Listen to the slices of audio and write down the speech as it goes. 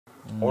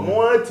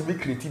ono to be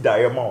created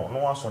dae ma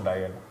no aso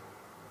dae no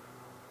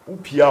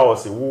upia o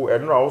se wo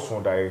enra wo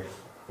so dae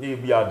e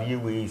bi ade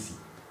we esi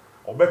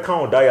obeka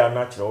o dae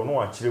na kire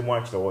ono akire mu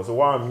akire wo se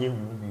wa amye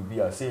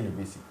bi a say ne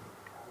besi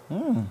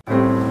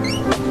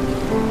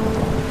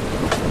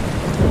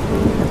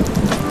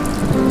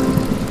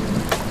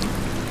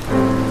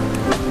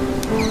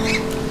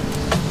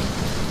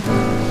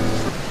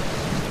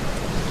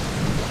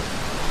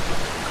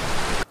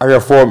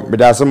Ayefo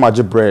medase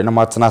magebre na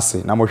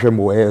matenase na mohwe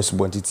mo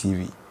Subonti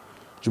TV.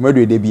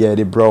 Jumadu de bia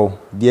de bro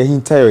de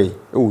hintaye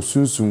e wo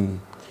sunsun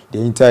de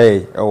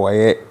hintaye e wo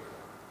ye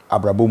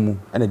abrabomu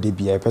ena de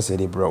bia pese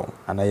de bro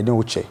ana ye de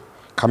wo che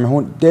kame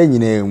ho de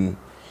nyina mu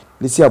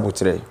ne si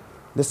abotre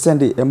de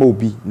sende ema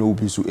obi na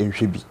obi so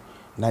enhwe bi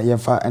na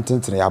yemfa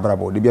ententere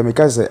abrabo de bia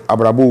meka se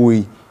abrabo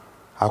wi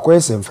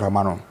akoye se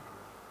mframa no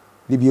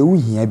de bia wo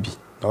hia bi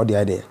na wo de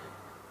ade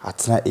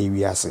atena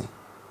ewiase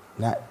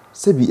na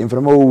sebi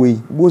mframa wo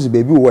wi bozi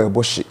baby wo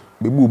ebohye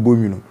bebu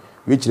bonwunu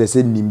we kire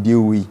se nimde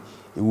wi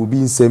e wo bi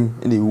nsem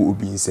na e wo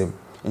obi nsem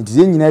enti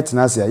ye nyina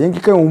tena se a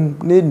yenkeka wo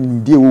na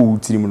nimde wo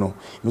wutirim no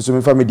meso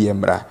me fa me de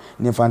mbra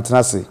ne fa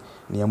tena se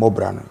ne ye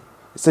mobra no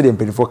se de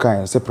mpelifo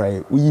kan se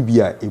prae uyi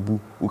bia ebu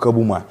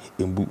ukabu ma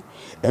embu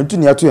entu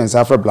ne ato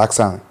yensa fra Black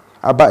Sun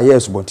aba ye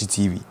Subonti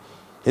TV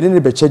ye ne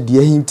be che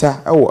de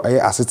hinta ewo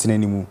ye asetena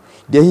nimu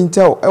de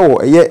hinta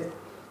ewo ye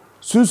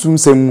sunsun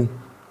sem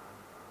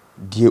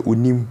de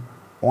onim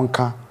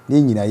onka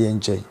ne nyina ye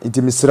nche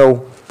enti misrew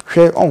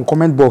hwe on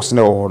comment box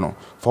na ho no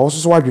fa wo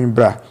so wadwen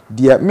bra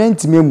de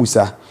mentime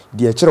musa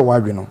de kire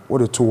wadwen no wo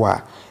de to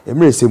wa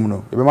emre sem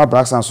no e be ma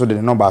Black Sun so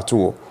de number to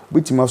wo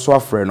bitima so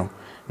afre no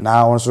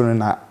na won so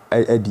na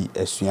edi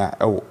asua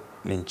ewo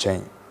ne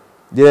nchen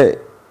de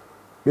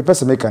be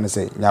pese make kan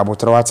say nya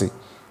abotra wate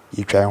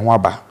yitwan ho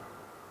aba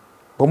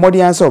bo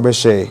modi ansa obe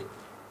hye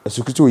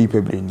asukutu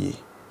oyipe brenie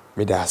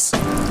medas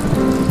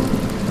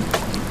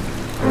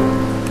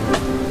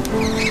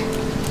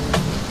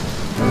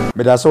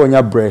medas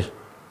onya bre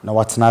na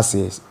watena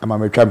se ama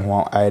metwa me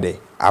ho ayede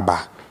aba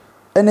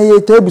ene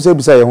ye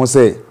tebusa ye ho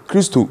say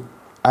Kristo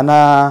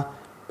ana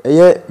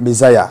eye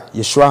Messiah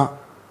Yeshua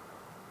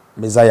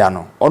Messiah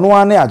no ono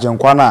ane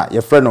agenkwa na ye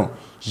frɛ no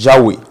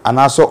Yahweh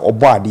anaso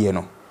obo ade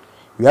no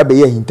we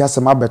abeye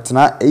hintasem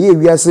abetena eye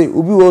wiase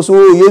obi wo so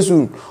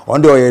Yesu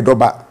onde oye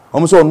doba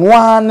omo so ono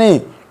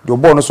ane de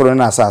obo no so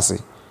na asase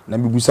na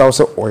bibusa wo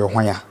se oye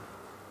hwan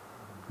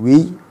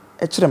we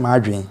e kire ma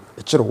adwen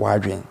e kire wa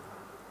adwen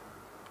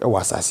e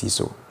wa asase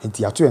so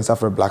enti ato yensa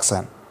for Black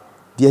Sun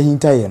de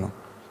hintaye no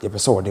ye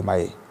pese wo de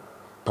maye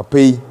papa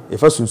yi e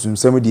fa sunsun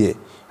sem de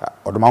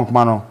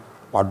odomankoma no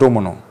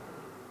wadom no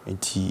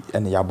enti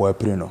ene ya boy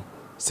pre no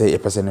say e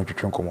pese no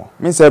twetwe nkomo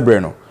me say bre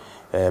no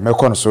me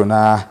kon so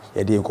na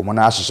ye de nkomo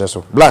na ahihye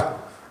so Black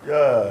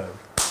yeah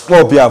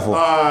oh beautiful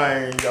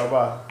fine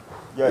yaba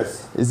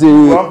yes is it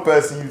one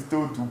person you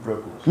stole two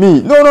preco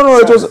me no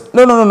it was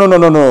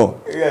no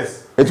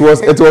yes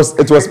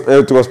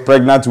it was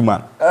pregnant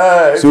woman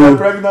it's a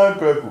pregnant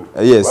preco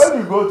yes when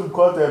you go to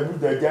court and meet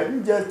the judge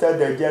you just tell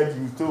the judge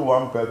you stole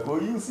one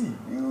preco you see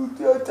you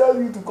tell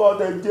you to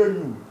court and jail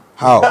you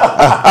how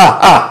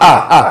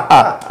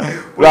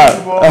right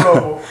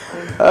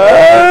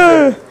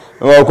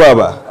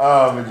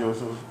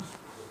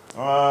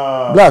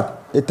Black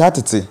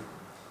etatete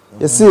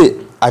you see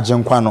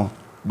agenkwa no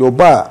do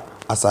ba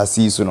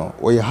asase so no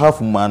we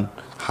half man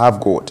half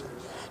God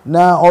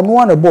na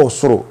ono an ebo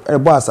soro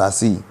ebo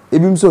asase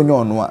ebim so onye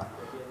ono a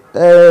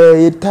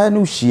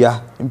etanu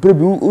hia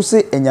mprebi wo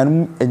se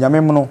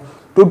enyamem no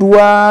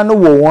dodoa no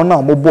wo won na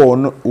omobo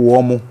no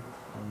wo mo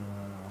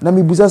na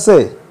mebusa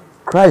say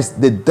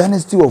Christ the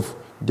dynasty of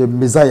the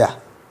Messiah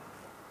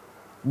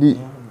the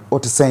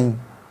what is saying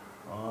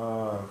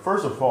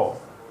first of all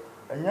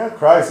and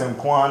Christ and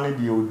Kwan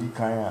the odi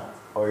kan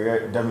or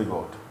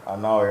demigod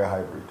and now a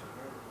hybrid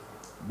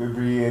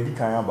baby edi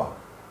kan ba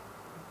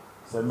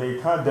so me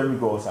kan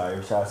demigods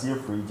I shall see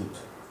for Egypt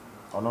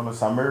on a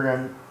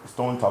Sumerian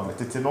stone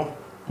tablet no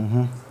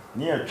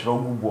near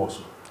trouble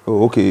boss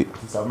oh okay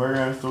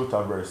Sumerian stone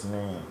tablets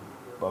name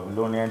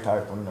Babylonian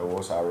type on the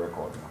was our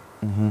record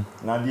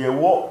now the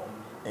war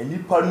and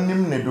nipa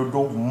nim ne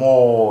dodo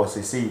more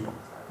say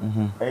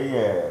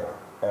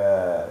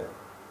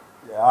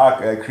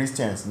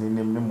Christians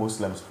ni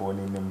Muslims for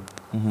ni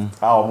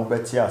how mo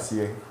beti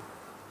ase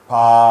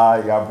pa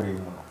ya bre mu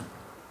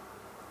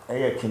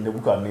no king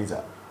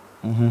Nebuchadnezzar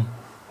king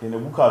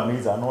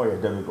Nebuchadnezzar no ye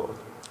demigod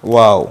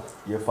wow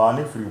ye fa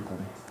ne free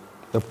pum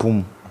the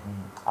pum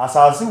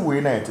asase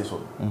we na ete so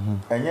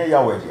enye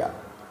Yahweh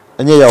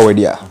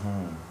dia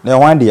na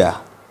wan dia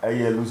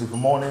Lucifer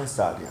morning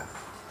star dia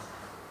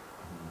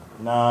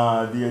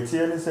na the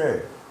etienne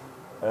say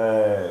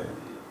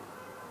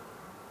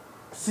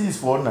seas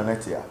for na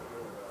netia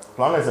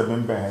planets have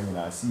been behind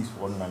na seas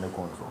for na ne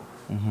control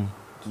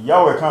to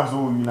Yahweh can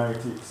so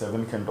unite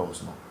 7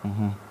 kingdoms no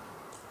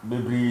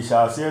bebre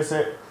shall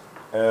say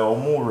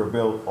omo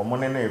rebel omo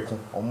ne na eku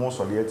omo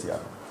so de etia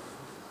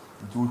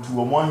to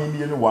omo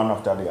hindi any one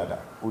after the other.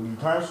 Odi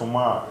kan so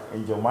ma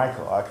Angel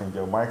Michael,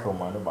 Archangel Michael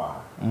man ba.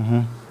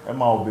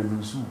 Emma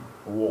obelusu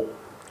wo.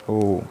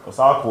 Oh.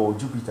 Osako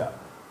Jupiter.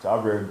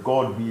 So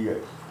God be a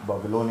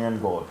Babylonian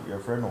god. Your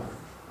friend of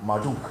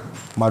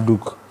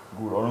Marduk.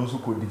 Good. Also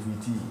could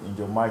defeat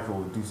Angel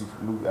Michael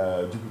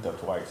Jupiter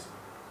twice.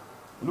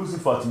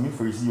 Lucifer to me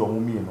for you see your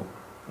mummy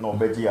no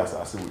beji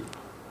asase we.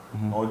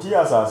 No ji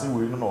asase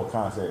we no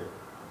can say.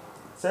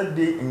 Said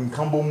day in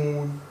Cambo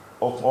Moon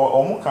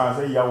or can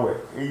say Yahweh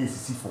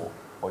A64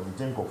 or the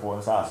Jenko for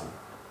Ansasi.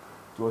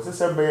 To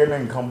assess a bear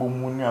in Cambo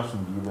Moon as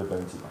soon be the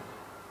Bentina.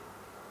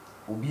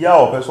 Ubia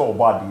or person or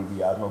body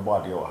we are no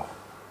body or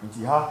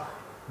it ha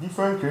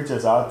different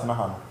creatures are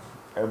Tanahan.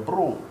 A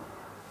bro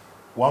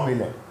 1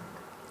 million.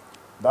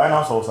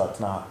 Dinosaurs at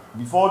now.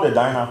 Before the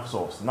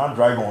dinosaurs, not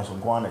dragons on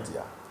quantity.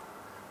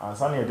 And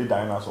sunny the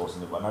dinosaurs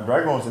in the but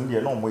dragons in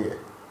the no way.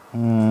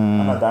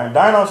 And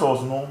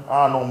dinosaurs no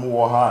no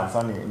more hard and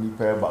sunny any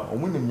pair but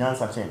only the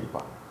Yansa chain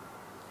nipa.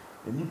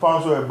 The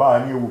nippons so a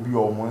bar near will be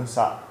almost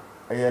a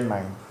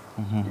 9.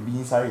 The be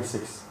inside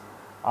 6.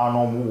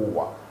 No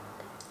more.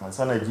 And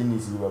sunny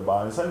genius you were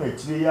bar and sunny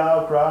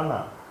chia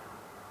crana.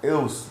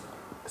 Else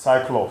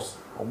cyclops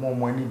or more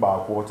money bar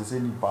quarter say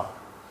nipa.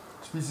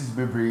 Species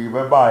bebree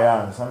whereby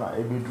and sana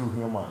ebe drew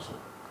humans.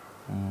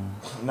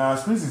 Now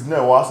species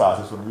never was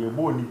as so the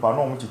bo nipa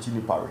no mo chichi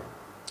nipa we.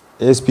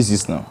 A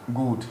species now.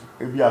 Good.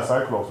 Ebi a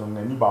cyclops no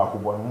ni ba ko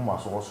bo no ma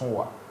so so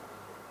wa.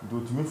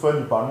 Do to me fa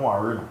nipa no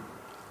are no.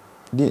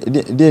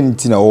 De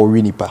ntina o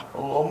wi nipa.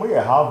 O mo ye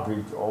half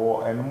breed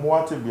or en mo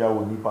ate bia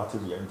wo nipa te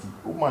bia nti.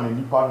 O ma ne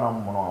nipa na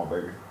mo no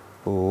obere.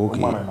 Oh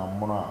okay. O ma na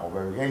mo no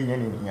obere. Enye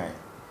ni nyan.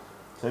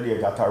 Se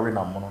de gatare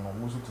na mo no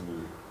mo so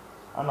tini.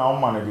 Ana o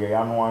ma ne de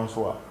ya no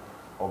anso a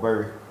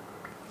obere.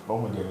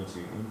 Bohu de ni chi.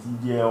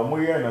 Nti de o mo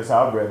ye na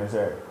sa abre ne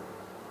se.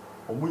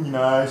 O mo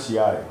nyina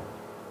hia e.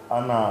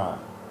 Ana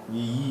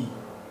yi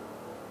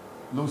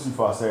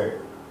Lucifer say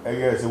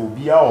eye se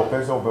obi a o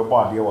pese obebo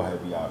ade wo ha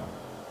bia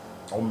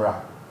no.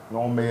 Omra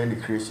no me any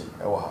creation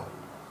e wo ha.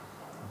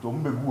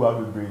 Dom begu a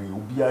bebre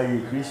obi a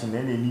ye creation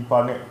na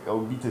nipa ne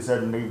obi te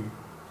said ne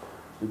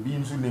ebi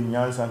nsu ne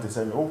nyansa te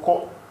said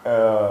okọ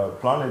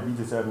planet bi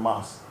te said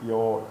Mars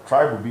your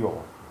tribe will be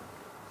all.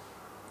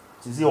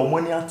 Ti se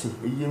omoni ate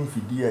eye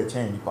mfidi e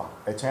chen nipa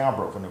e chen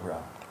abro for ne bra.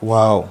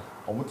 Wow.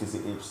 Omo te se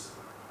apes.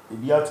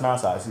 Ebi atna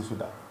sa asi so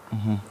da.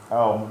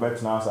 Omo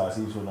betna sa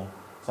asi so no.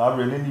 Sa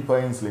abre ne nipa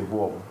in slave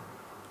wo.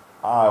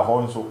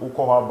 Ho nso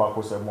ukọ ha ba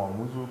ko se mo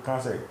muzu kan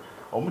say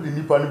omo de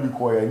nipa no bi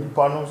ko ya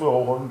nipa no so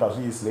ho no da so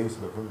ye slaves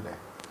be from there.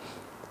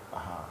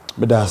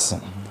 But that's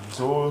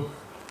so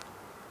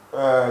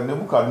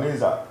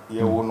Nebuchadnezzar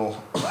ye wo no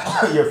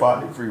ye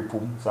fa the free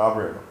pum sa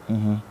abre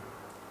no.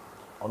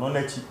 Ono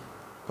na chi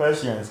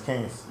Persians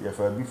kings ye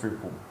fa bi free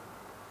pum.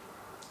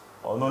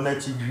 Ono na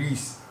chi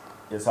Greece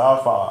ye sa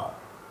fa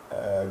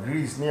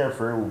Greece near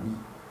free will be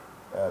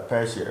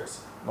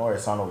Persians no a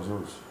son of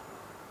Zeus.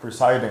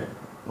 Poseidon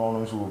no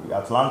no so will be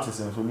Atlantis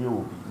and so near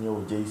will be near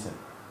Jason.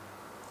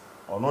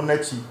 Ono na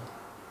chi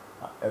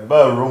e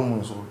ba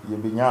Rome so ye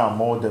benya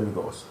more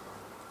demigods.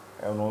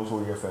 And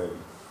also ye fa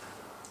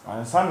bi.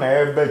 And son na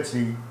e ba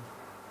chi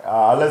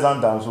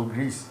Alexander so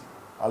Greece.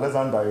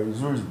 Alexander is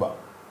Zeus ba.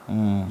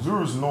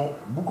 Zeus no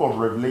book of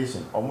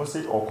Revelation almost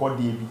say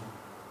okodi bi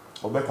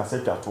obeka se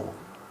twato.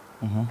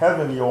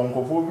 Heaven ye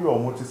onkofo bi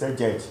almost say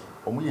judge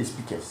omo ye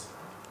speakers.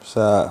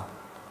 Sir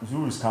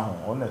Zeus can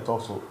on the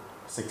talk so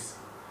 6.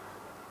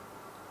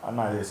 And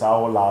I is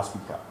our last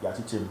speaker. Ya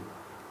teach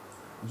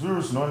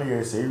Zeus no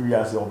ne say we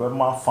as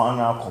obema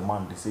final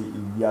command say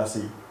we as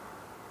say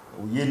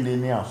we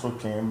ne aso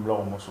twen bla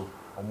omo so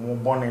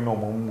omo bone no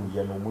omo mu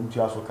ye no omo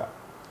ntua so ka.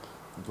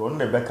 Nti on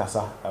ne be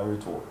kasa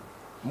areto.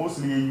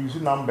 Mostly you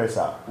use numbers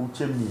are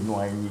uchemi no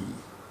anyi.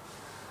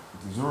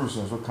 The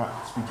Zeus so can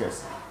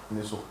speakers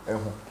ne so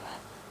eho.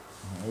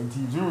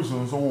 Nti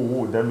Zeus so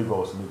wo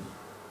demigods maybe.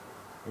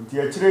 Nti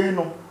a kire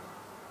no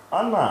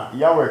ana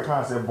Yahweh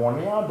kan say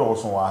bone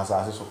adolso wa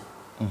asase so.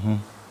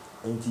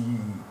 Nti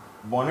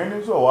bone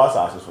ne so wa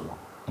asase so no.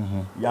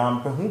 Ya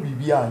mpe hu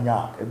bibia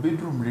anya e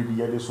bedru mre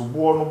bi ye de so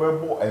bo no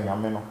bebo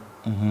anyame no.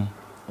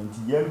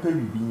 Nti ye mpe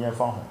bibi nye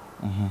fa ho.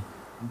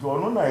 Nti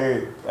ono na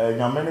ye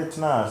nyame ne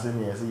tena ase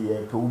ne ye se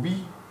ye pe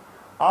obi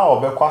a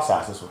obekwa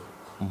asase so.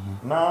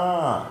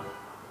 Na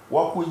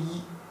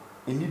wakoyi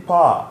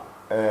enipa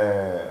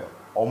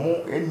omo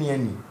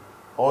eni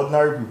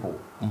ordinary people.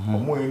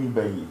 Omo eni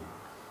bayi.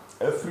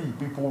 Every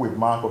people with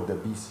mark of the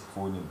beast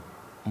for him.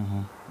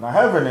 Na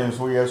heaven and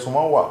so ye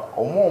soma wa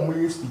omo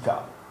ye speaker.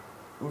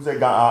 Who say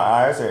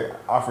I say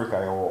Africa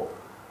yo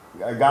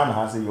Ghana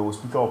has a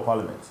speaker of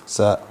parliament.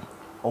 Sir.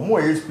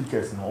 Omo ye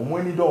speakers no omo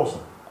eni doso.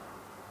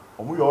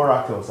 Omo your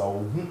oracles are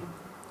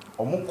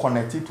omo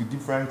connected to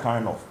different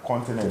kind of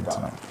continents.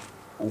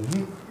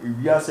 Omo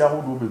ewiase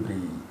ahodo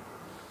bebree.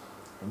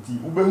 Nti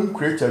ubehu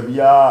creature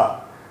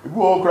bia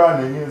ebu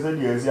okra na ni say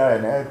the Asia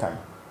na airtime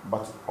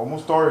but omo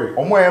story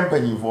omo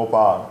empanyi for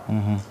pa.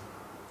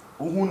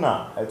 Uhu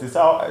na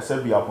etisa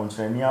se bia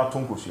ponchani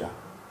atonkosia.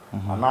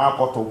 Ana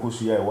akoto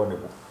kosua e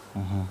wonebo.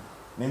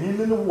 na ni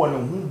ne wo ne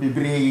hu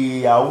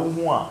bebre a wo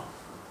hu a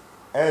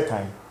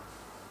airtime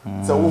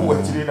so wo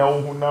wachiri na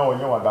wo hu na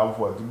onye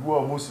wadamfo ati bu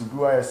o mo si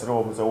du ayesere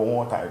o mo se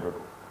wo hu tai do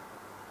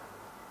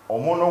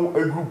omo no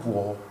a group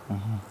wo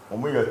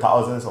omo your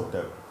thousands of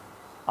them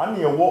and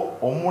ye wo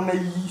omo na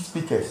yi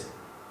speakers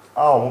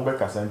omo be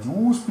kasanti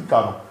wo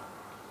speaker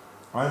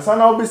no ansa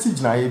na obesi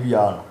gina ye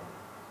bia no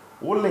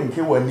wo link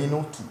e wani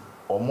no to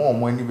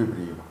omo ani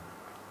bebre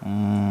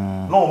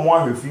no no omo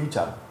ahwe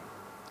future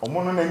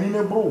omo no na ni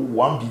ne bro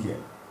 1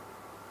 billion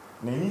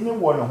na ni ne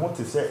wo ne ho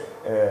te se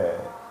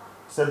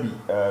sabi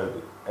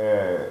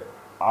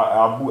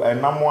abu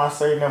enamo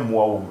asai na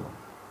moa wo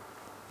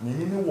ni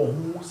ni wo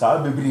hu sa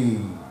bebre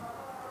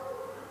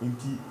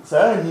nti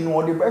sa ni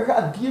no de be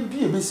hwa de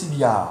bi e besi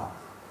bia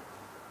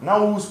na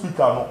wo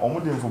speaker no omo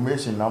the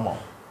information na ma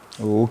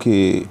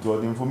okay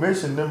the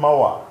information ne ma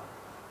wa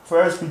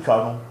first speaker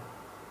no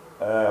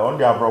on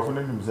the abrofo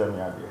ne nim se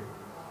me ade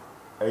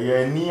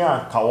ye ni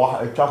akawa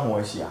atwa ho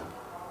ahia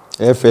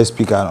first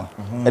speaker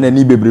no and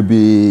any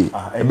bebrebe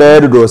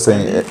be do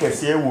sen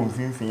kese wo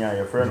mfinfin a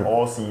your friend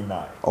all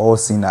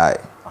seen eye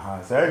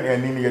say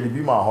any ne ye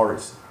be my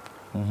Horace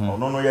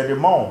no ye the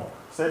mount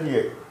said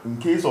ye in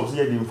case of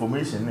say the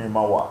information na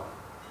ma wa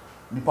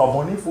nipa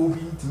boni fo bi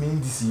ntimi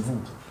deceive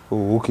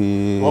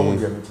okay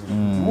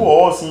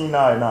wo all seen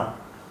eye na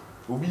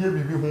obi ye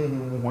bibi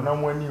hu na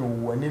mo ani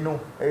o ani no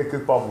e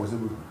kepa fo se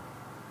bi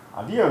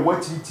ade e wa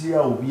chiri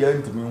a obi ya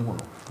ntimi hu no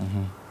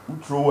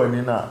utro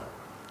ani na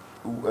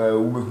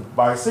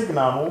by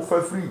signal no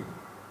for free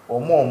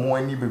omo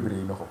ani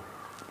bebre no ho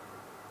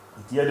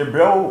nti ye de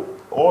brew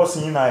all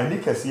seen na ni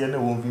kese na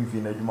won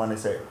finfin na adwuma ne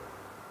say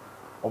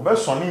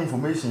obesone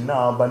information na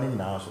aba ni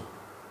na so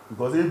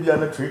because e bia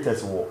na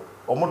traitors wo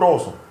omo do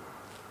so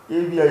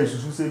e bia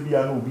isusu se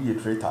bia na obi ye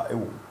traitor e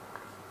wo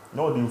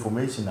no the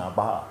information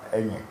aba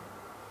enye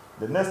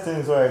the next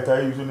thing so I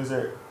tell you so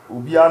say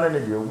obi ana ne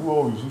de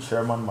wo use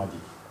Sherman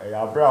magic e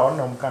abra on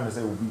na kan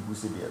say obi bu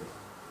se de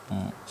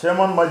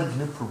Sherman magic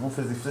ni proof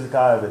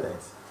physical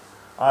evidence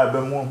I be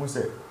mo who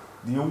say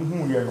the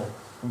hu ye no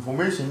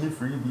information ni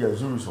free be a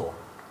zero so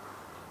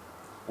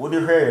wo de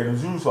hwe no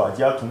zero so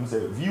agia tum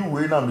say view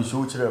we na me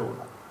show kire wo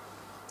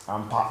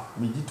ampa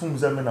me gi tum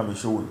say me na me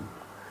show we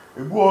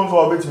egu on so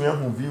obetimi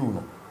hu view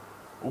no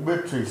obe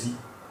tracy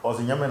o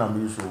se nyame na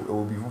me show e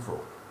will be fufro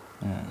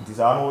it is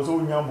ano so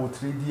nyambo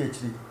 3D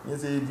actually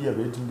yes e bi e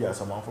betum dia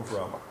sama fufro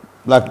aba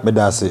black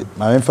medase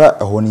na me fa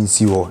ehoni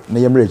nsi wo na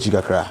yemre chi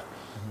kakra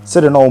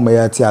said no me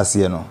ya ti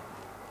ase no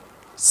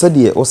said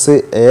ye o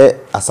se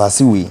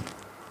asase we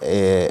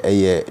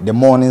the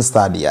morning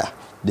star dia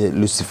the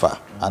Lucifer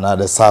and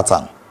the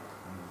Satan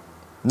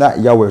na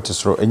Yahweh to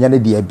sro enya ne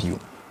dia biu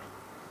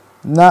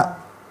na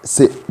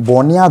se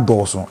boni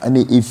adoso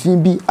ene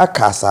efin bi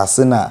aka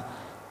asase na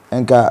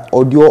enka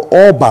odio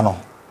oba no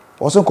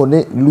oso ko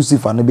ne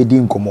Lucifer no be di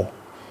nkomo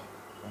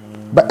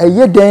but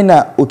eye den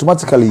na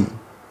automatically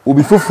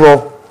obi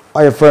foforo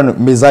our friend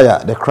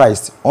Messiah the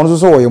Christ on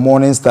so your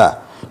morning star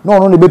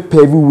no be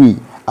pave way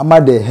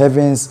ama the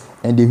heavens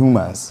and the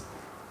humans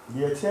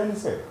the eternal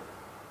say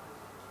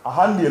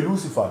ahande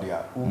Lucifer dia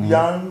obi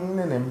an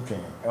ne mpwen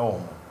e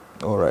wo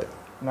all right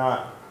na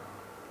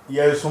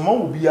ye soma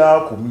obi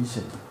a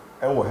commission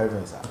e wo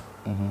heavens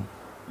a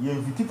ye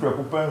mfiti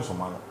preocupen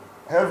soma no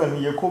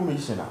heaven ye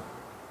commissioner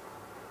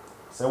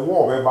se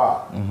wo be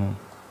ba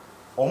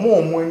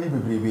omo ani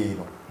bebrebe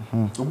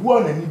no obu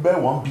an ani be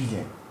 1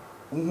 billion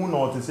uhu na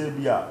o te se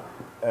bia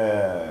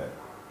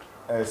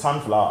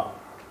sunflower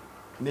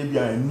ne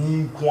bia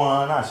ni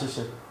kwa na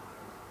hyehye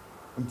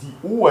nti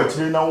wo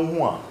akire na wo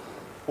hu a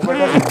wo be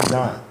da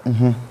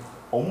design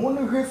omo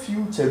no hwe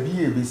future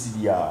bi e besi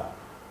bia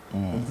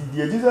nti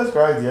die Jesus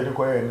Christ ye de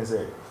koye ne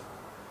say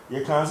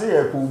ye can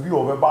say e ko bi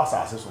o be ba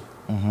asase so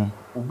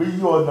obe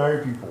yi ordinary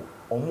people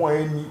omo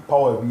any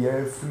power bi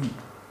e free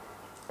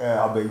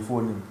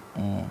abayifo ni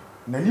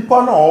na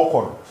nipa na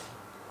okọ no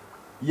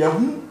ye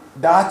hu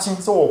da chin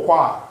se wo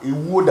kwa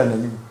ewuo da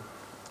nanim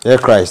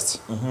Christ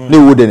na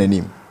ewuo da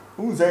nanim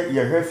who say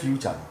ye hwe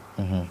future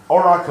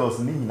oracles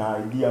ni na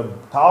idea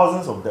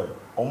thousands of them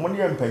omo ne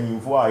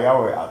empanyimfo a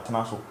Yahweh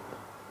atena so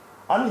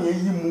ani ye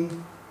yi mu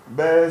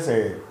be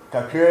say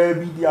kakra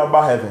bi di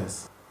aba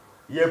heavens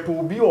ye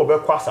po bi o be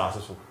kwasa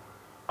asase so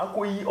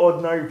akoyi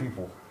ordinary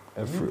people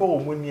nipa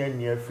omo ni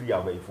ania free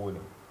abayifo ni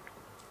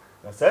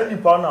na say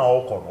nipa na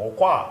okọ no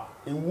okọ a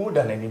ewuo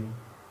da nanim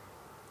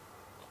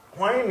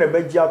hwan na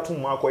be gi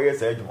atum akoye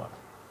say adwuma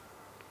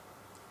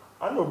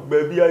ano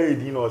baby aye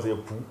di no say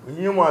pu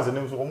yim as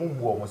nim so omo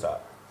bu omo sa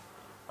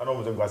ano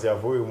mo se kwase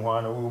afo we mu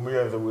ha na we mu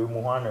ye so we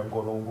mu ha na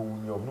nko no nko wu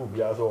ni omo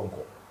bi aso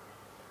nko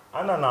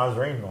ana na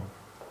azrain no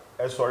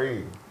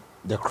sorry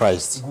the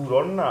Christ good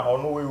on na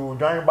ono we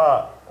dwan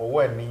ba owo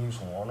ani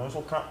so ono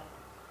so ka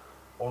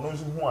ono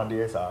so hu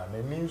ade esa na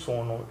ni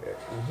so no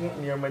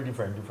hu niam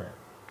different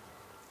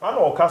ana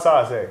o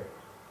kasa say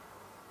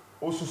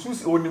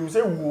osusu onim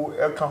say wu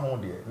e ka ho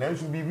de na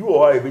nso bibi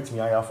o ha e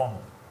betimi aya fa ho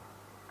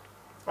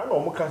ana o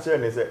mo ka say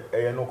ne say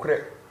e no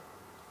kre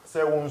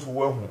say won so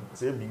wa hu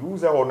say bi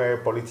use ho na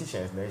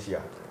politicians na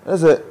ehia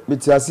say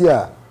bitiase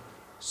a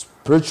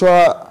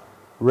spiritual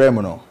realm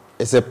no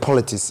it's a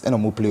politics and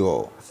a play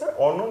all say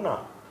ono na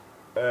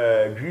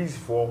Greece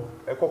for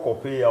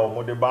ekokope ya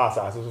omo de ba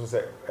asase so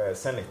say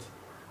Senate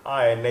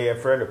na your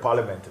friend the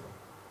parliament.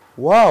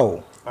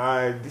 Wow.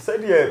 They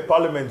said the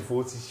parliament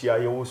for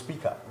share your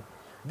speaker.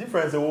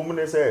 Difference a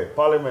woman say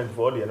parliament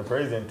for the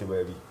president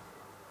baby.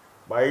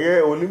 By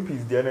year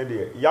Olympics the other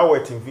day,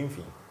 Yahweh team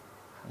finfin.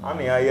 And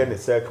here in the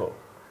circle.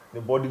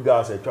 The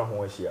bodyguards a twa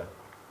ho share.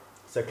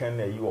 Second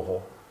you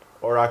ho.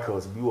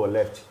 Oracles be or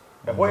left.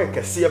 The boy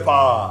kese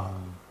pa.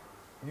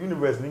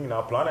 Universe ni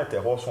na planet e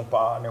ho so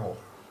pa ne ho.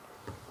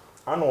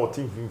 And all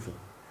team finfin.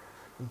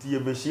 Nti e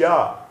be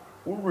share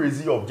who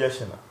raise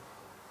objection.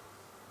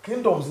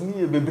 Kingdoms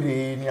ni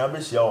bebre ni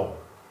abehia o.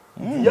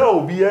 Ya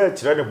obi e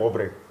kire ne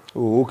bobre.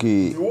 Oh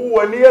okay. You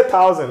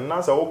 1,000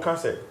 na say o kan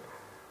say.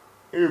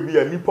 E bi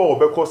a nipa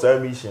obekọ sa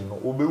mission no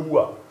obewu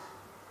a.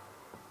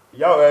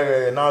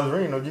 Ya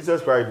Nazarene no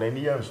Jesus Christ na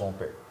ni yen son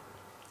pe.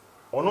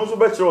 Ono so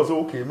be kire o say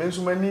okay, me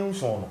nso mani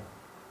son no.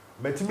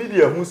 Metimi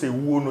de hu say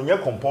wuo no nye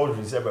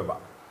compulsory say beba.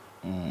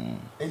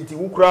 Enti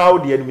wo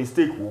kra the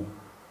mistake wo.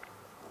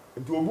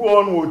 Enti obi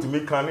on wo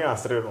timi kan ni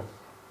asre no.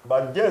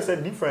 But just a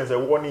difference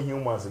warning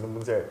humans in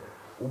the say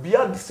obi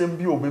the same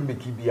bi obi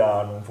make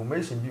bia no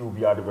information bi obi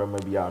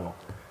the bia no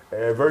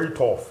very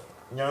tough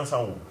nyansa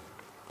wo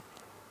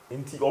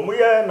nti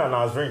omoye na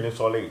Nazarene ne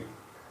solid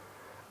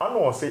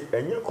ano say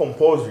enye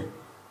compulsory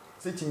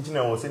say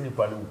chinchina wo say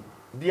nipa no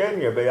de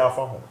ene e be ya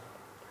fa ho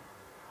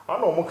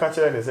ano omo ka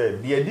kire ne say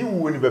de di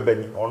wuo ni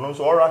bebani ono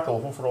so oracle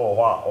foforo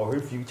ho a o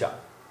future.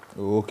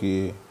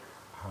 Okay.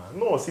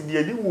 No see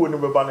de di wuo ni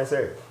beba ne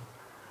say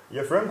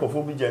your friend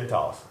kofo bi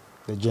Gentiles.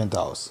 The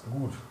Gentiles.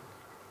 Good.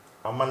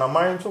 Amana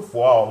mind to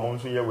for our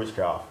months year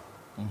witchcraft.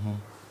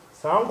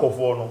 Some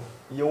kofo no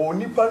ye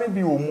onipa ne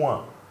bi omu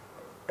a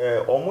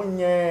omo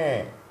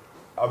nye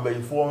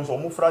abayifo nso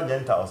omo fra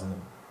Gentiles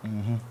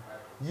ni.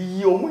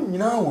 Yi omo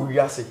nyina wo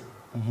wiase.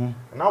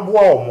 Na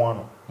boa omo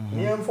ano.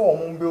 Ni emfa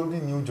omo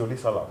building New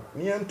Jerusalem.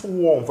 Ni ento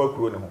wo omfa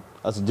kuro ne ho.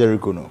 That's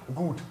Jericho no.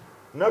 Good.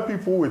 Now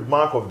people with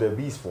mark of the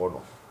beast for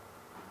no.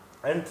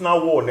 Entna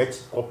wo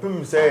nechi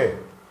kopim say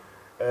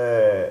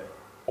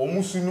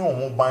omusu ni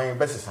omo ban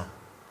besesa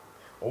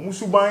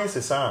omusu ban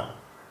sesa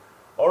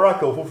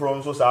oracle foforo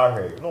nso sa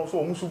ahwe no so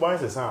omusu ban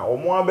sesa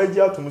omo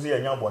abaji atum se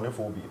yanya bone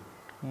fo bi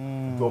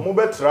to omo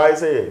be try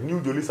say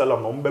New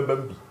Jerusalem no be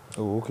bambi.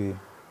 Oh okay.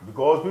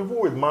 Because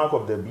people with mark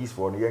of the beast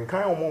for yen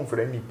kan omo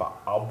mfre nipa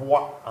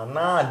aboa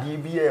ana ade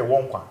bi e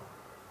won kwa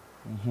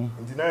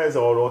nti na is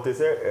all to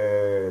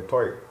say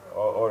toy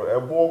or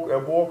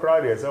ebo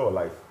cry dey say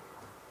life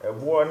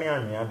ebo ni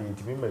anwea dey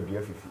timi ma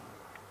bia fifi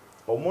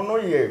omo no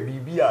ye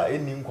bibia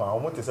eni nkwa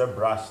omo te se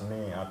brush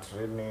ni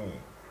atre ni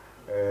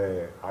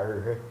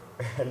ahwehwe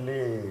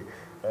le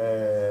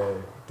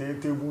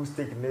table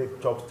stick ni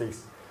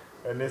chopsticks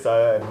and this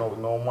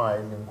no more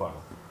eni nkwa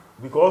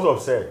because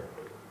of say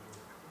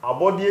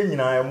abodi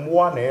enyina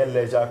emoa na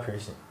leisure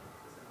creation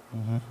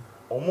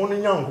omo no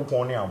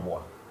nyankopon ni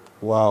aboa.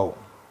 Wow.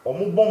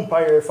 Omo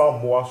bompa ye fa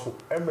moa so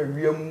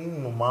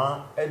emawiam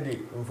numa e de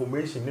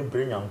information ni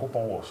bre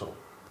nyankopon wo so.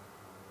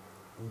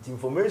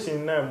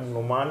 Information na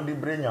no man di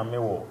bre nyame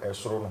wo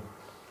esoro no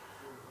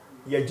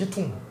ye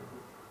gitum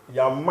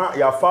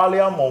ya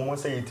falia mo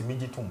say yetimi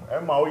gitum e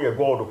ma wo ye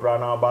god kra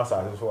na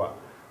abasa so a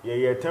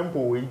ye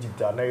temple wo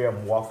Egypt na ye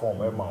moa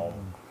form e ma wo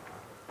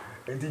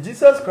enti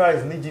Jesus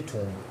Christ ni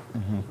gitum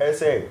e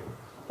say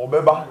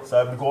obeba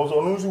say because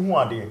onu so hu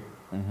ade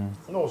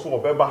no so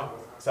obeba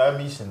say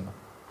mission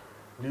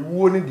ni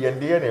wuo ni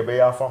de na e be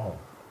ya fa ho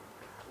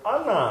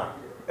ana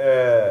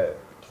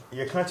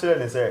ye kan kire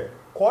ne say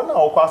corner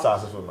or class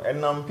as so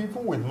and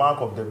people with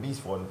mark of the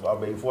beast for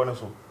abeyfo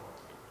so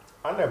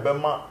and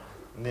ebema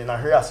ni na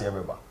hwe ase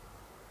ebeba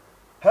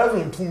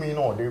heaven to me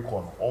no dey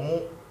call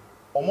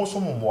omo so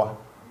mmoa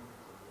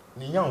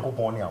ni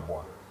nyankopon ni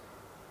aboa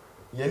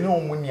ye ne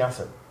omo ni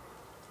asem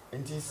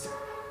enti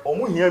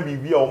omo hia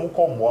bibia omo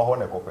kom mmoa ho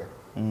na ekope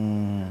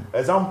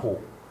example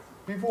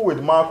people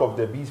with mark of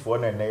the beast for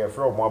na ye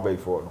from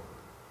abeyfo no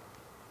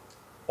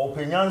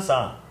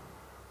openyansa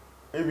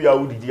ebi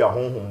awudidi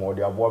ahonhom mo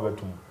de aboa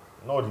betum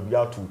no the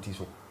bia tuti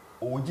so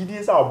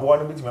ogidi say aboa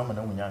no betimi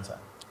amana munyansa.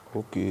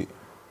 Okay.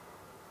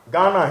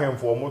 Ghana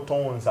hemfo mo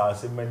ton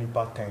nsase many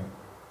pattern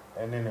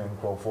ene ne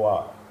nkrofo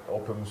a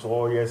opem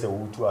so yes e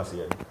wutu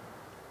ase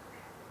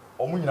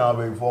omo nyina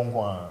ba ifo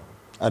nko a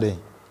ade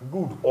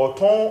good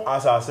oton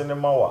asase ne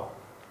mawa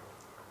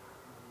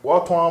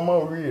waton ama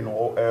wi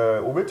no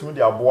obetimi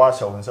de aboa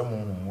ahya wonse mo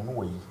no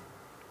wayi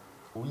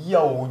oyi a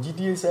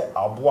ogidi say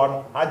aboa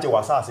no age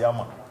wasase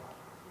ama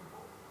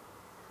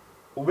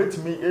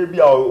obetimi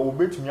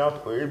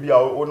ebia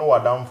ono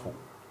wadamfo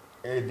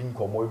edi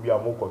nkomo ebia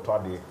mokoto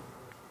ade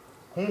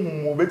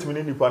hunhum obetimi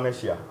ne nipa na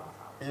hia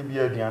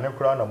ebia aduane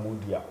kura na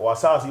modia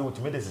wasase ye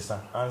otimi de sesa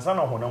ansa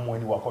na honam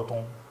ani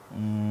wakoton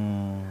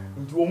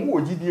nti omu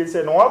ogidie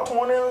se na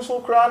waton ne nso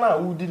kura na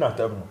udi na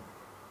tam no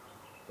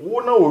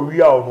wo na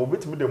owi a no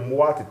obetimi de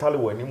mo atetale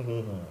wani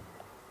hunhum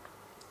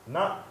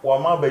na wa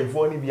ma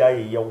baifo ni bia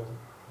ye yew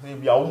se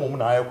bia wo mom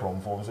na aye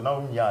kromfo so na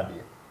wo nya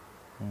ade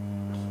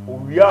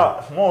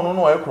Owia no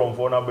no e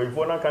kromfo na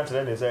bayfo na kan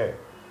kire ne say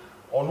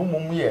onu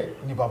mum ye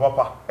ni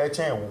papa e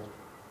chen wo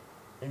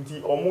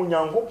nti omo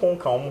nyankopon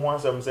kan omo ho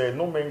asem say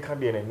no menka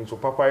de na ni so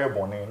papa ye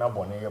bone na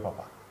bone ye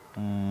papa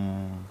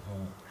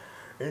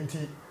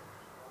nti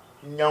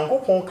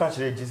nyankopon ka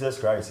kire Jesus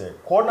Christ say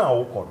ko na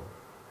wo ko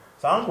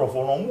sa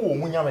nkrofo no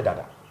omo nyame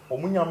dada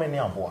omo nyame ne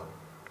aboa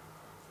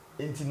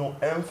nti no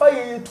emfa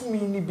ye tumi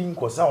ni bi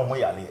nkosa omo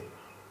yale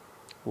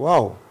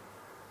wow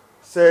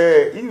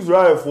say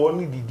Israel for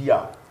ni didi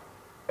a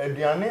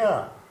aduane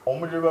a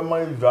omede be ma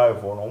Israel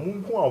for no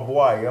munku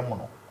abo a ye mo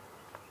no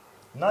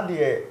na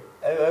de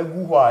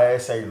agu ho a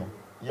say no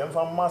ye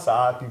mfa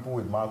massa people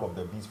with mark of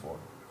the beast for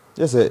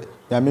yes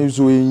ya me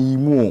so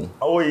yimu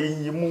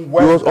yimu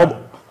west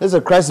there's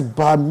a Christ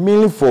bar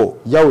mainly for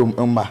Yahweh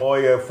mma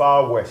yeah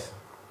far west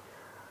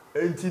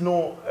enti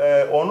no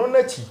ono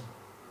na chi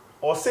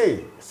o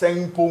say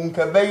senpo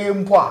nkabeye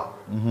mpo a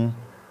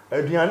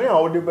aduane a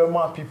wode be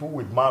ma people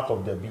with mark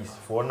of the beast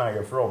for na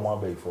ye from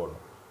abey for no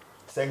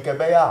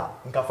senkebea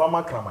nka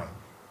fama kraman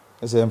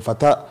ese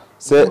mfata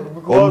se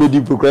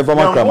ombedi prokra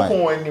fama kraman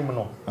ko anim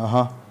no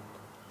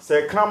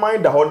se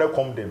kraman da ho na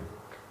kom dem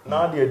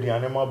na de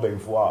aduane ma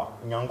bayfo a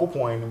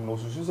nyankopon anim no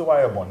susu se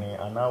waye bone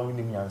ana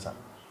winim yansa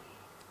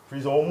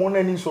frizo omo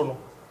na ni so no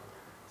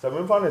se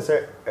memfa ne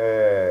se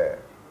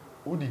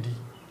udidi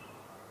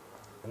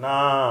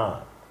na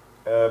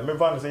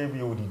memfa ne se bi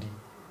udidi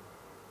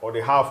or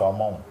the half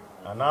amount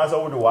ana za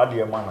wo de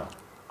wade mana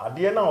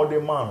ade na wo de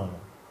man no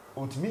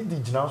otimi di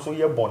gina so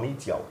ye bone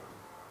tia wo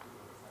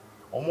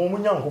omo mu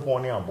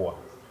nyankopon ne aboa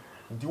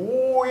nti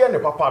wo ye ne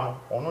papa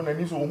no ono na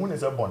ni so ohu ne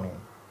se bone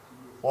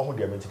wo hu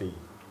de amekire yi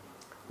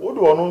wo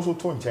do ono so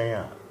to nchen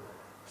a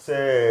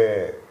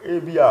se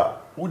ebia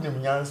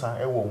wudim nyansa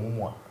e wo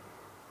mu a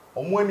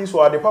omo ani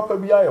so ade papa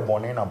bia ye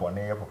bone na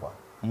bone ye papa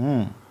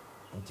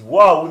nti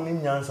wo a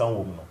wunim nyansa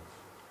wo mu no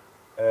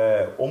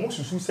omo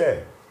susu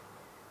se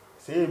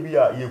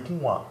ebia ye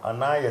ku a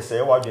ana ye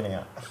se wadwene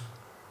a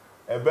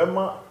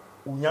ebema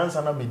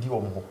unyansa na bedi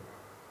omo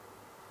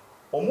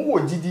wo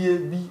gidie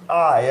bi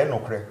a ye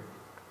nokre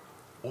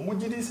omo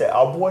gidi se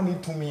aboa ni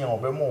tumi a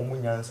obema omo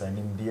nyansa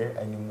nimde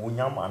anim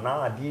onyam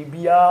ana ade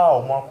bia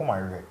omo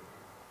akomawe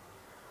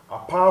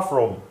apart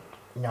from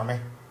nyame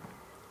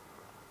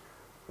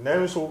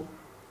nenso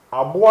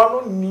aboa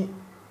no ni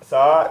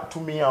sa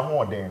tumi a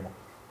ho den no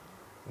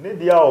ne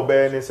dia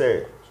obe ni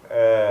se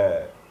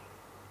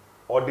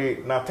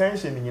ode na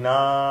tension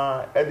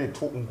nyina e de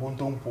to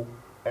nkuntompo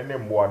ene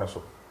mboa ne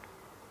so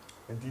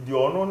nti di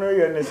ono no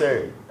ye ne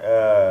say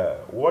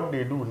what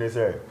they do ne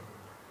say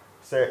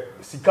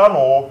sika no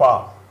wo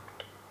pa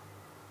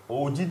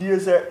o gidie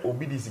say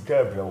obi di sika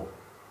ebrewo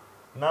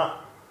na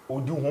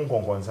odi ho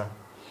konkonsa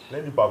na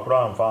di pakura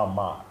amfa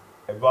ama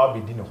e ba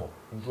bedi ne ho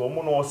nti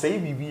omo no say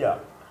bibia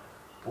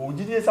o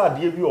gidie say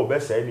ade bi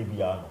obese ne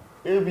bia no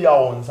e bia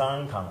won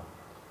san kan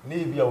na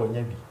e bia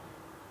wonya bi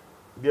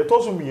de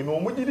to so mi no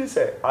omo gidi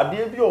say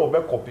ade bi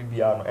obe copy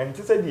bia no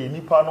enti say de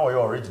nipa na o ye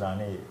original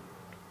na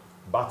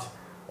but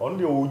on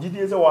the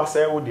ojidie se wa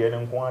say wo de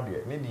ne nko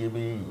ade ne de be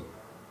yi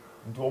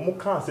nti omo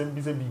kan asem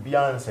bi se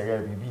bibia ansere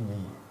bibi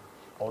nyi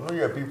ono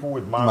ye people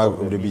with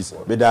mark of the beast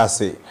be that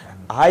say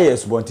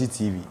highest Bonti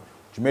TV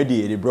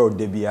jumedi e bro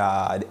de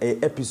bia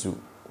episode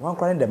one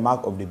crying the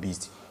mark of the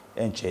beast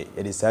enche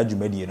e de sa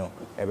jumedi no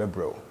e be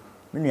bro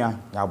menua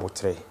nya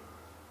abotre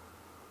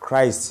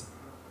Christ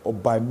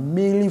oba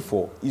mainly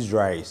for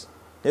Israelites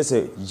they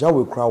say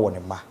Yahweh kra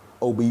won ma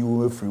obe yi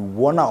wo free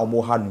wona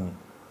omo hanu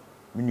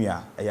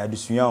minua eya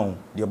desua on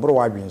de bro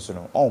wadwen so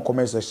no on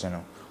comment section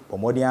no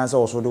bomodi answer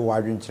also do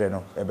wadwen kire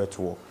no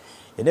ebeto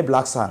ye ne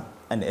black sun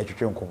and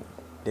etwetwe nko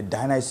the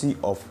dynasty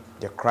of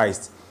the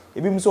Christ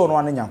ebi mi so no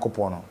an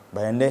nyankopon no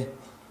ba ende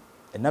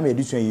enam ye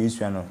desua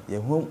Yesu no ye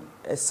hu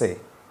ese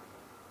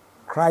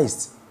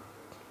Christ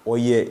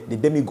oye the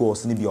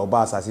demigods ni bi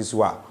oba asase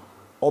so a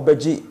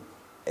obeji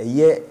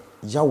eye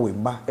Yahweh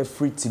ma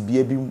every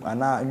tibia bi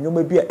ana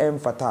nyoma bi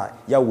emfata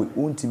Yahweh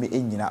untimi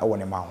enyina e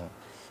wone ma ho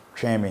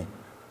twen me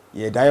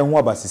ye dae ho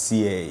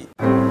abasisi e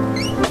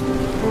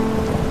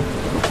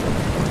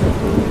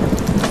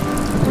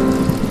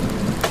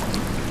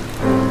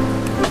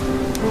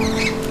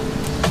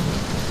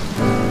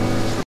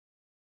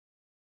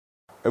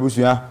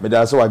ebusuya me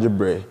da so waje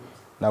bre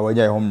na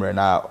wanya ho mre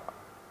na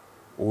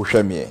wo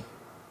hweme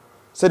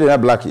said na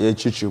black e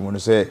chichi mu no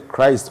say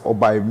Christ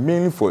obai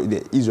mainly for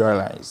the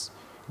Israelites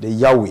the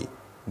Yahweh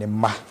the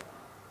ma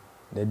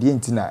the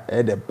dientina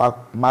e the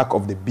mark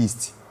of the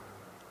beast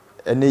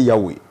ene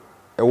Yahweh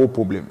e wo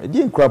problem e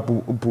dien crap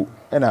upu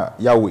ena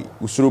Yahweh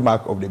usuru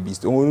mark of the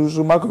beast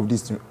usuru mark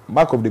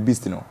of the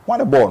beast no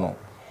one ball no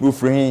no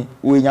free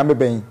we nyame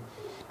ben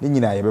ni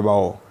nyina ye beba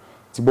o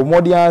ti bo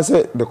modi an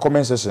say the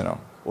comment section no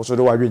also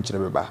do wadwe nchire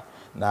beba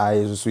na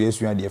yesu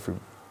yesu ya de afrim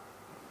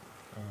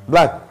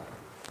black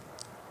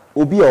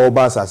obi a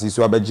oba asase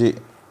so abeje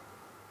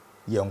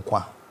ye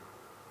nkwa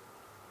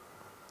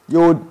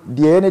yo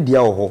de ne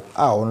dia wo ho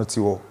a ono ti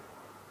wo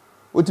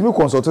otimi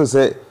consult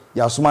say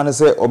ya soma ne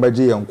say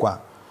obeje ye nkwa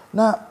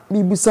na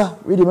bibisa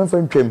we de menfa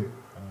ntwam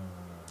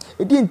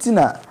didn't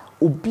tina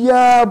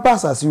ubia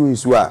basasi we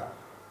so a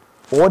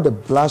all the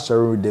blood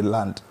sharing with the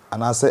land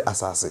and I say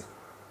asase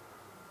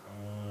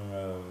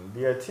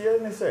the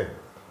TN say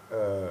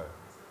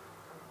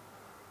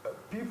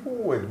people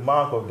with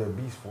mark of the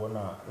beast for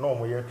now no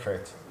more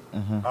threat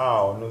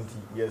no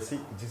yes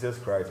Jesus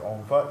Christ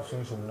on fa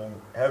sunsun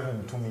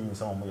heaven to me in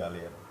some mo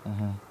yale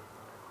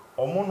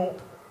omo no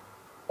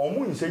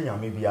omo nse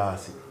nyame bia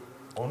ase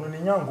ono ni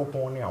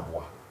nyankopon ne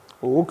aboa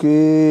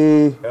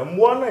okay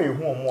emboa na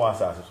ehu omo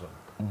asase so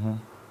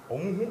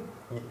omo hu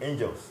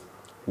angels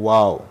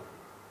wow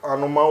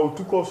anoma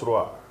otukosro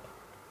a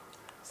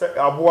se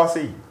aboa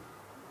sei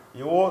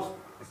you was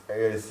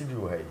city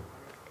hay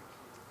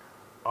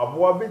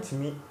aboa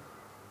betimi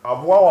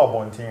aboa wa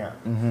bonten a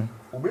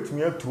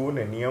obetimi atuo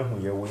na ne ahu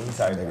ye wo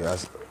inside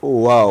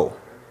oh wow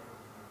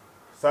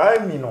sai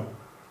mi no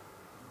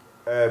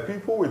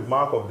people with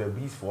mark of the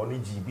beast for ni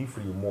GB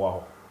free mo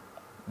aho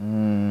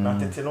na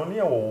tete no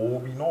ne wo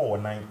bi no wo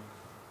nan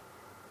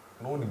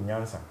no ni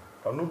nyansa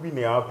no bi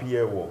ne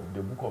appear wo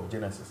the book of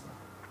Genesis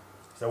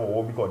say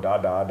wo bi ko da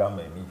Adam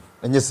and Eve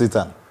enye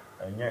Satan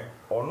enye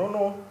ono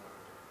no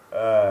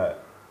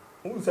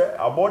un say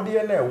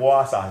abode na e wo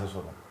asase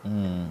so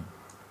no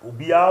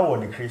obi a wo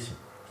ni creation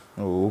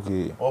oh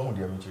okay oh hu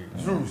de mi chiri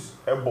Zeus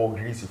e bo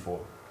Greece for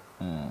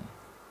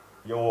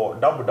yo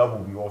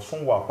double bi o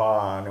sun wa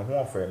pa ne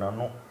ho ofe na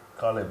no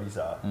kala bi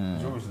sa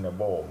Zeus ne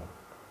bo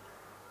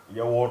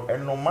yo wo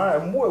enoma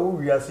mo e wo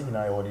wiase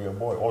nyina yo de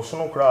boy o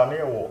sunu kra na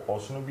e wo o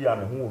sunu bi a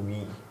ne ho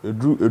omi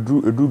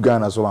edru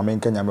Ghana so ma men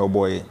kanya me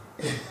boy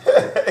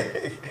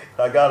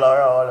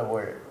Tagala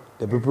boy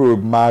the people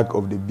with mark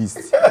of the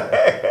beast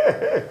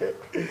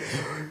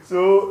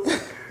so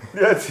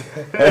yes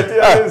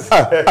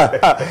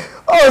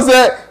oh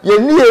say ye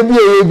ni e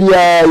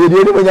bia ye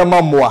de ni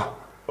nyama moa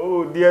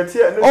oh dear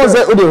tia oh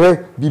say o de he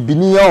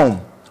bibini yon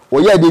o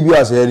ye de bi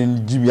ase ni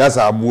jimi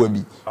asa aboa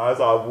bi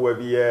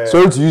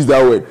sorry to use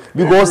that word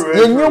because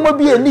ye nyoma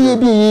bi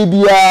ye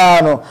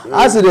bia no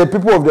as the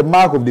people of the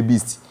mark of the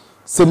beast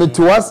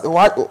to us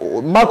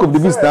mark of the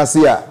beast na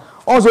say a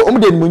also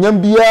de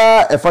munyam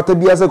bia e fata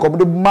bia say ko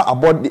de ma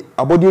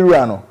abodi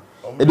rua no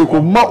e de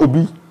ko ma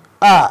obi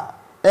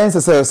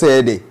ense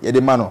say ye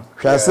de ma no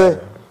hwa say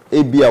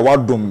e bia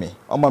wadom me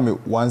o ma me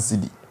 1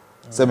 cedi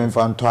say me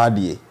fa nto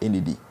ade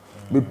enidi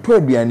me to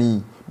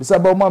aduani bi say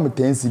ba o ma me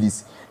 10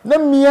 cedis na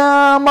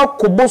mia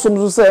makobo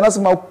so say na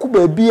say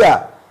makuba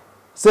bia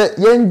say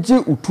yenje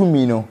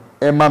utumi no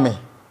e ma me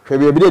hwa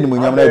bia bi de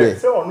munyam na de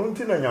say onu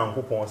nti na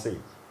nyankopon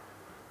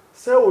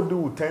say o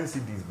do 10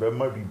 cedis be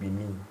ma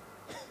bibini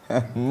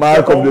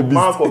mark of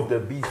the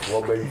beast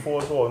or by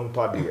force on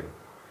tade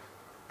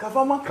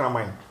kafama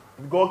kraman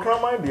go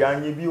kraman de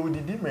anye bi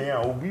odidi men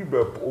a obi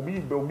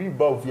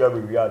ba ofia be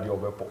wi ade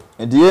obepo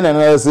ndiye na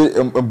na se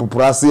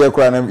empopurase e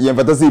kra na ye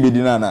mfata se ibedi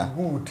na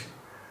good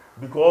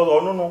because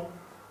ono no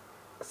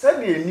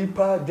said the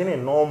nipa gene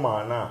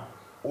normal na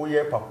o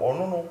ye papa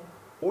ono no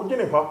o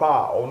gene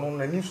papa ono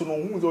na ni so no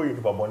hu zo ye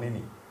papa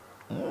bonini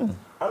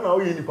ana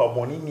o ye ni papa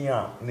bonini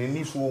a na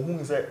ni so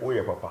hu se o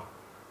ye papa.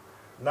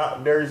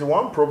 Now there is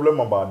one problem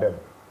about them.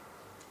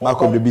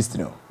 Mark of the beast,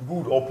 no.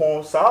 Good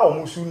upon sa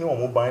omusu ni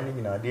omo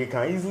binding na they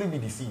can easily be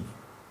deceived.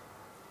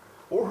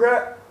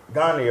 Ohwe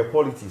Ghana your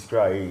politics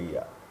try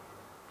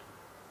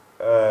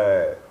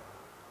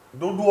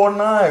do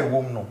na e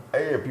wom no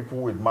people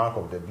with mark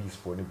of the beast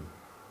for ni bi.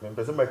 Me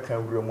person make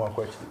kan wure mu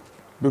akwachi.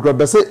 Because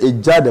be say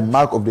eja the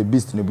mark of the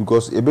beast no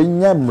because e be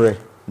nyamre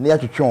na ya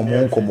twetwe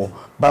omo nkomo.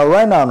 But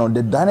right now no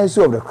the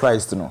dynasty of the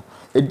Christ no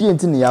e di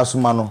enti ne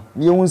yasoma no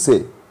ne ehun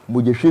say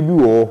mojehwe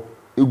bi wo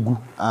egu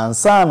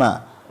ansa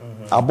na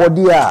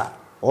abodi a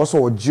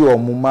also oji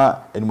omuma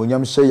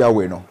enmonyam hye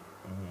Yahweh no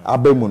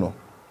abamu no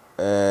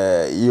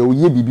ye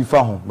oye bibi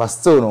fa ho but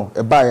still no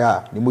e ba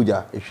ya ne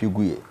moja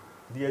ehweguye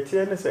the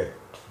tie ne say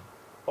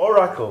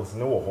oracles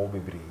ne wo ho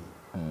bebre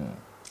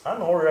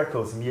and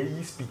oracles ne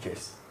yi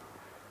speakers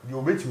the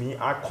obetumi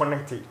are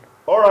connected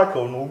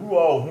oracle no obi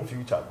wa ho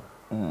future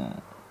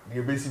the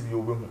obesi bi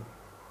obehu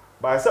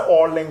but I say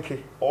all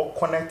link all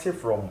connected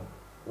from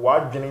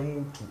wadwene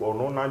mu tu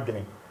ono na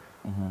dwene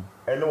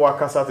ene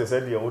wakasa te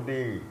said the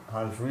ode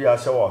hand free a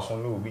shower so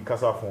no obi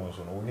kasa phone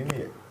so no oni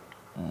ne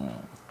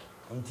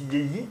nti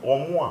yi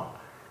omo a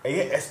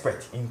eye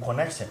expert in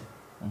connection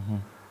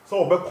so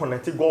obe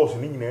connect goals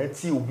ni nyina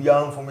ti obi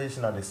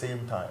information at the same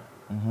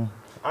time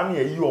and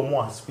ye yi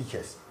omo as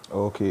speakers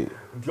okay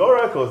the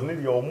oracles ni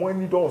the omo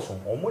ani doso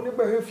omo ne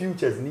be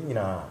futures ni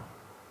nyina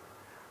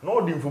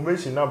no the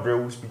information na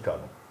brew speaker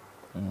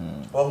no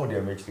omo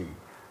dey make sure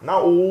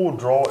now all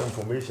draw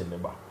information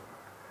neba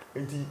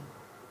enti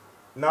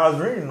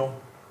Nazarene no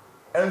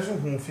enso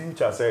hu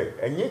future say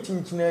enye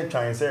chinchina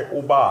twan say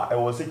oba e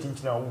wo say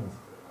chinchina wu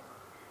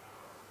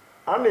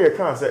ana ye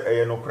kan say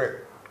eye no kre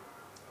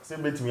say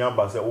betimi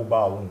aba say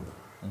oba wu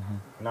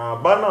na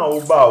ba na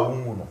oba wu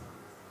mu no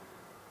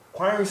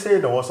kwan say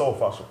the was of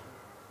faso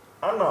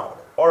ana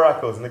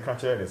oracles ne kan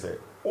chere say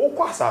o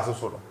kwa asase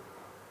so no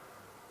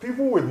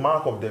people with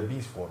mark of the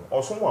beast for no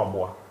oso mu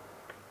aboa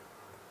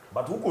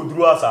but who could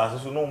draw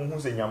asase so no hu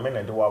say nyame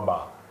na de wa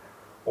ba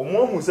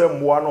Omo hu se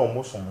mboa na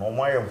omo som na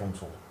omo ayem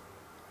fomso.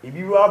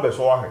 Ebi wa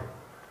beso ahwe.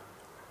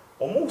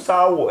 Omo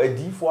sa wo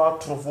adifo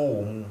atrofo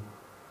wo mu.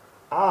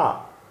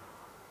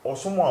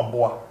 Osomo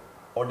aboa.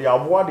 Odi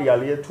aboa de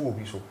yale etu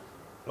obi so.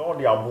 Na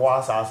odi aboa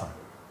asasa.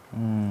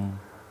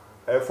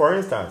 For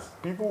instance,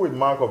 people with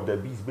mark of the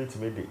beast bet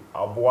me de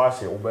aboa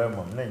she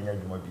obema na nya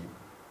dwuma bi.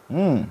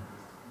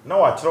 Na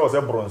wa kire o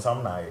se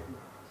bronsam na aye.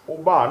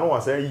 Oba no wa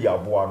say yi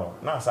aboa no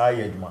na sa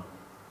aye dwuma.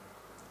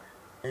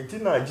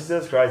 Until now,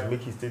 Jesus Christ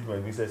make his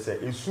statement. He says,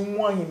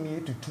 "Esumwa hini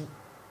etutu,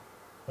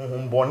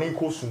 boni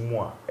ko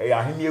sumwa.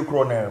 Eya hini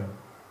ekro na em.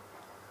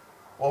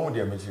 What would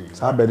you mention?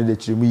 Sabedi de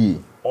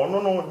chimiye. Oh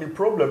no, the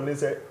problem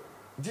is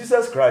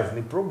Jesus Christ.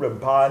 The problem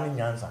pa ni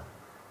nyansa.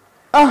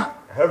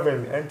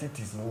 Heaven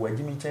entities no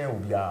wajimi chen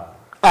obia.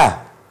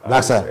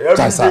 Lasa,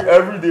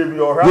 every day be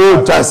alright.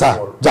 Yo,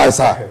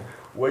 Jaisa.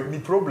 What the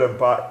problem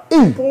pa?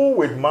 People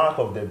with mark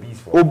of the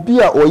beast.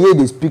 Obia oye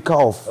the speaker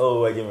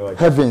of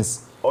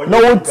heavens.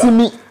 No one to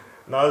me.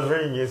 Now it's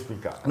very new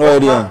speaker. No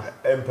idea.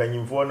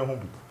 Empanyimfo no ho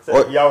bi.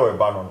 Say Yahweh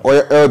ba no.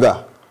 Or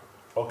elder.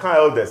 Or can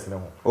elders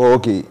no. Oh,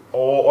 okay.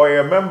 Or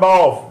a member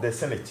of the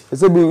Senate.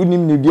 Say be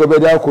unim ni dia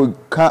obeda ko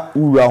ka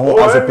ura ho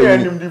as a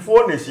penny. Nim di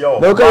phone is here.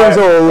 No can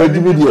say oh di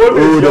media.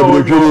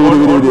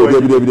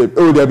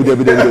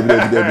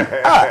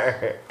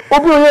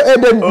 Obi oye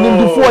eden nim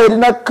di phone e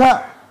na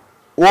ka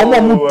wo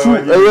mo mutu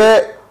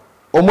eye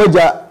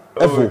omoja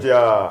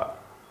efo.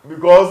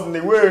 Because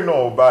the way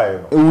no buy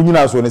no. You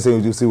know so say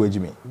you say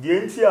wajimi.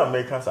 The entire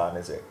Americans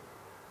are say.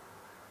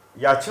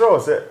 Ya kire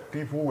say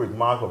people with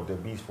mark of the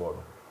beast for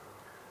no.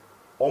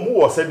 Omo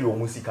wo say the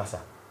omo si kasa.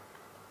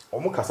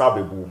 Omo kasa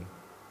bebu.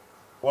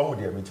 What would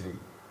you mean?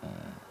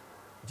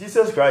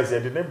 Jesus Christ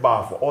said the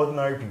bar for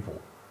ordinary people.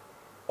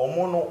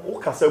 Omo no o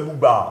kasa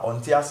buba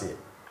onti ase.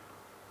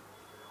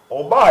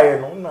 Oba ye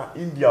no na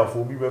India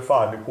for bi be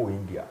fa de ko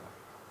India.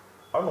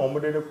 Ana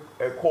omo de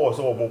e call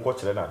so omo ko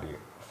kire na de.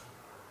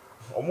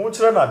 Omo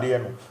kire na de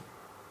no.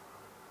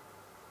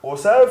 O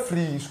sa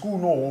free school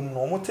no wom no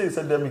omo tell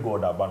say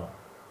demigod aba no.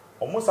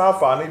 Omo sa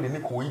fa na de ni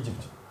ko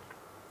Egypt.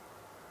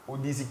 O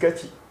di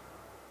sikachi.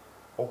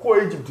 O ko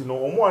Egypt no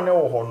omo ane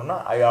wo ho no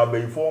na aya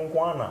abaifo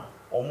nko ana.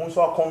 Omo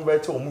so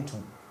convert omo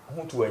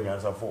to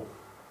anyansafo.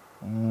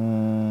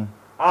 No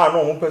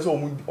omo pese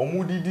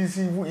omo di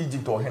deceive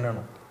Egypt o hene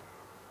no.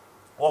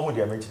 Omo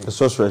dia mention. The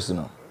sorceress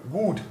no.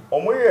 Good.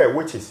 Omo ye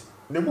witches.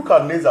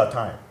 Nebuchadnezzar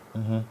time.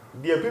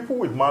 There are people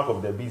with mark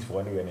of the beast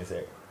for any when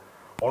say.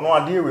 Ono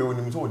ade we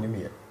onim so onim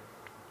ye.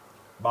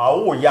 Ba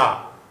wo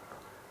ya.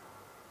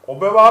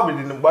 Obeba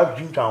be the bad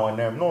drink and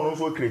name. No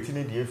so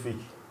creating the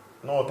fake.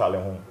 No tale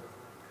ho.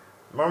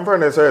 My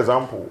friend say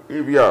example,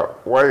 if you are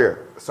wear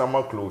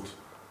summer clothes.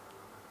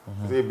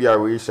 Say be a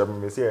we sham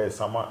me say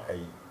summer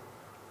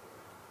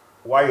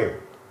why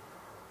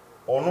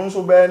ono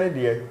so be ne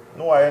de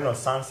no why no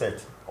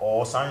sunset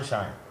or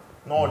sunshine.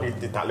 No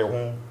de tale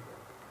ho.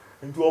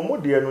 Into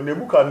omo de no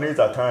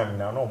Nebuchadnezzar time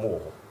na no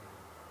mo.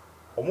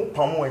 Omo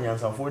pamo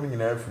anyansafo ni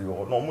nyina afiri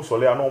ho. No omo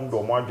sole na omo do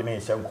omo adwene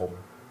ehye nkom.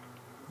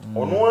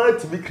 Ono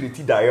ati bi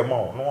kreti dae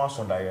ma no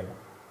aso dae no.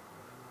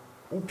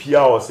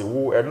 Upia o se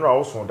wo eno a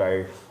wo so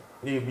dae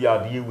na bi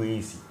ade we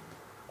esi.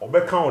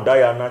 Obeka o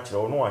dae na kire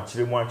ono a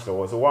kire mu a kire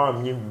wo se wa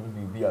amye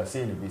bibi a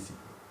se ne besi.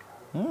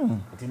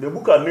 Ti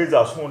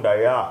Nebuchadnezzar so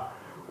dae a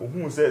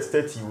ohun se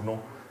statue no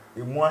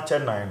emu a che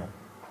nan no.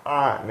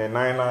 Ne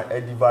nan na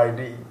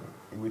divide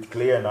with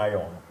clay and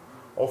iron.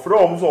 Ofre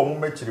omo so omo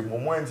mekire mo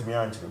mo antimi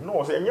ankire.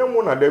 No say enye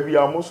mo na da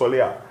bia mo sole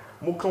a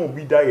mo kan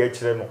obi da ye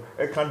kire no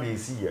e kan de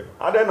esi ye.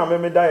 Ade na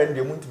me da ye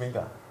de mo ntimi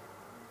ka.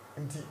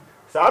 Nti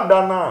sa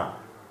da na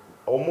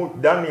omo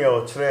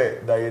Daniel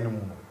kire da ye no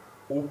mu.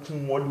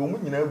 Okun mo de omo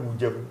nyina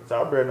agujam.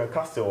 Sa bre na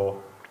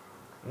castle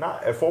na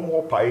e form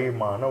ho pae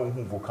ma na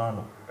ohun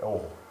volcano e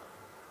wo.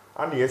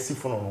 Ana ye si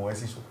fono no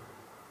esi so.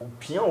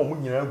 Opia omo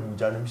nyina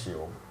aguja nim hye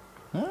wo.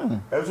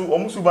 Enso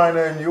omo suban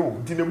na ni o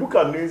nti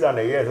Nebuchadnezzar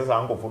na ye sesa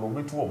ankofo no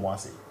betu omo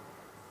ase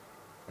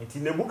nti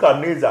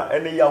Nebuchadnezzar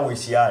ene Yahweh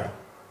hia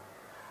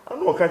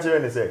anu o ka kire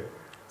ne say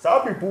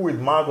some people with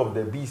mark of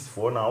the beast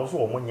for now also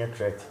omo nye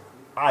threat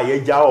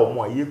ye ja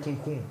omo ye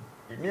kunkum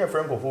ni e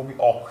friend of be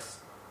ox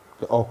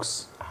the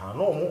ox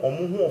no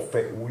omo ho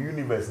ofe wo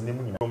universe ne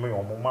mu nyina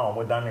omo ma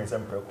omo dan na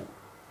sempreko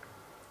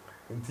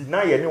nti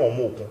na ye ne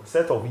omo ko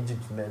set of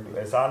Egypt na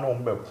esa na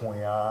omo be kon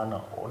ya na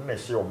on na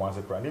hye omo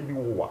ase kra ne bi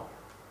wo wa.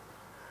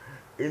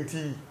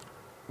 Enti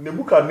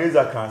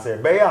Nebuchadnezzar can say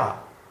beya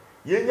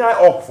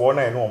yenya ok for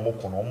na no omo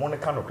kono omo ne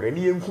kanokre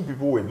ni yenku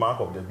people with mark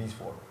of the beast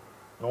for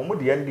no omo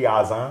de end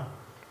azan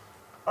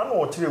ana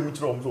o kire mu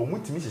kire omo so omo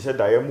timi hye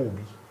dae ma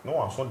obi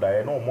no aso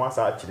dae na omo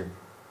asa akire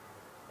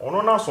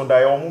ono na aso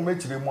dae omo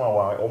mekire mu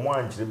awa omo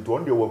ankire to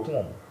on de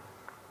waku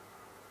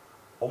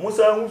omo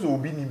sa hu so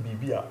obi ni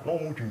bibia na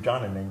omo twintwa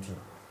na 19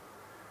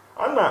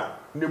 ana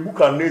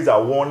Nebuchadnezzar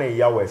won e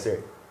Yahweh say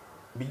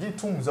bigi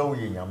tum za wo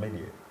ye nyame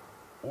de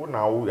wo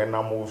na wo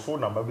enamo so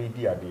na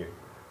mabedi ade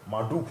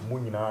maduk mu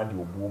nyina de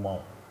obuo ma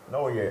na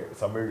wo ye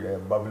Samaria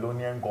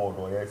Babylonian god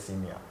or ye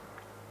senior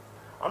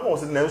ana wo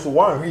se na so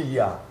wan hwe yi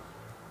a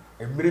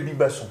emre bi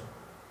beso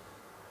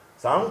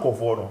Sanko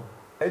for no,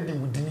 Eddie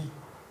Woodini,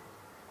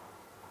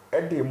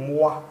 Eddie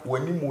Moa,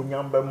 when you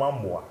Munyamba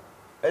Mammoa,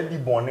 Eddie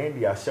Bonnet,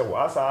 the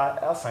Ashaw,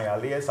 as I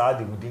lay aside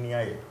the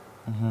Woodini.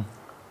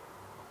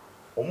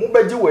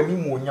 Omubeji when you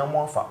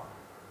Munyamafa.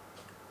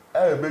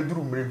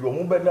 Bedroom review,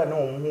 Mubeda no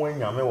one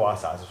Yame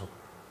was as so.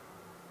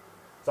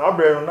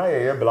 Sabre na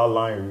ye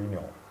bloodline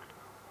reunion.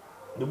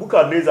 The book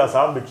of days as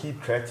I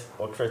keep threat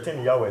or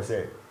threaten Yahweh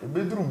say, a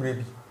bedroom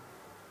ready.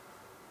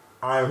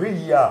 I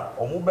read ya,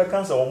 or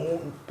Mubekans or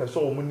Moon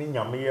Peso Muni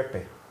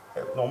Yamepe,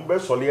 no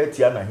best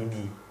Solietiana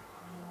Hindi.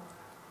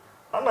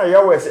 Anna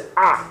Yahweh say,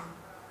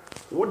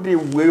 what they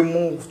will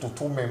move to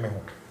 2 men.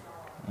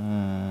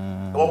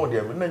 Oh,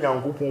 dear, when the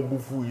young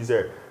Bufu is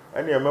there.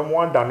 And your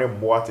memoir done a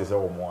boat is a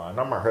more, and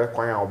I'm a hair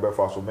coin out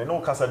before so may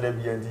no Casa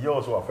Debbie and the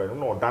also affair,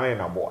 no done in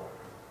a boat.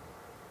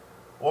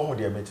 Oh,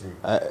 dear, Mitri.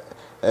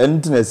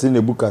 Internet in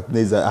the book at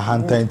Neza, a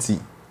hand tea.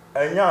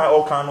 And ya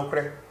all kind of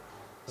crack.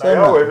 I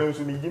always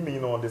give me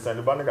no this and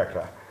the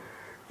Banaka.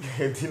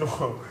 You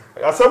know,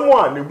 as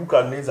someone the book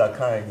at Neza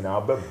kind in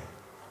our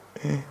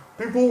baby.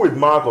 People with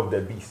mark of the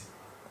beast.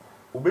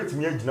 Obey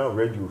me a general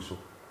radio so.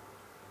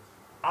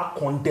 I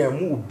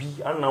condemn will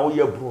be and now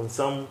you're brown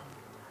some.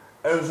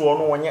 And so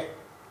on one yet.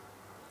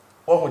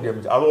 Oh, dear,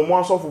 I don't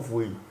want so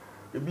for you.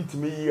 A bit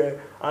me here,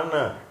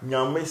 Anna,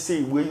 Yam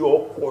say, where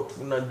your court,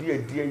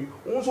 dear,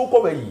 also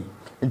cover ye.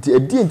 Into a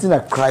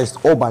dear Christ,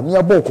 Oba,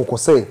 near Boko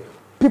say,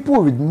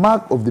 people with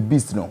mark of the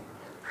beast no.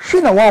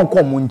 She na one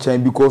come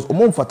chain because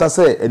Omon Fata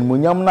say, and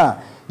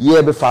Munyamna,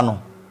 ye befano,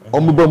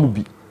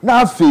 Omubamubi.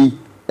 Now, fee,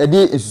 a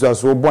day is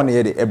so born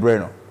here, the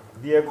Ebreno.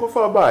 The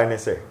Ecofa by and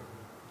say,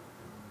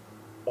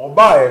 or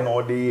buy and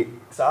or the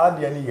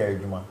Saadi any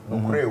Yajuma,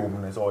 no pray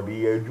woman, or the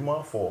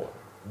Yajuma for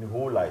the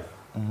whole life.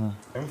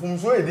 And from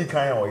so a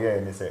kind or yeah,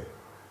 and they say,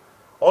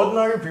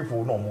 ordinary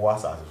people no more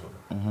as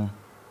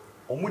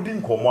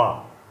Omudin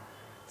Koma,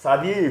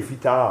 Sadi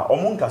Fita,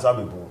 Omon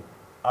Casabibu,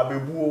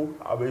 Abebu,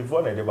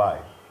 Abevon de buy.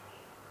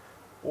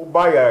 O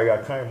buy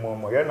a kind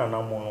mom, Yana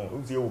Namon,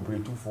 Uzi will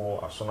break 2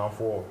 for a son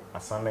for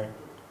a Sunday.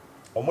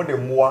 Omo de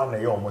Moa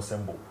na almost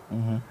symbol.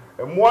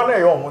 A Moa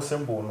na almost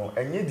symbol no,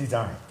 and ye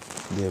design.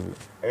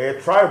 A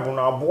tribe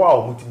na boa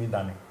or mutimi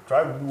dane.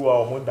 Tribe blue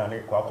or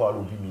mudane, Quaqua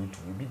will be me to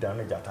be done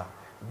a jata,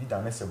 be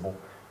done a sebo,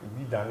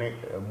 be done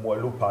a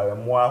more lupa, a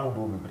more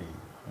who do be.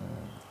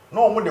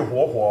 No more the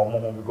war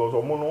or because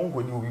or mono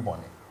would you be born.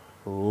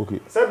 Okay.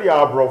 Said the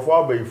abro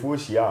for by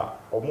Fushia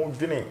or more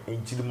dinner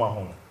in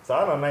Chilima.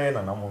 Sana Nayan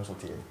and Amon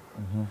Sotia.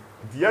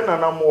 The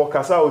Yana more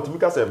Casa to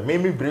make us a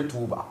maybe bread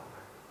tuba.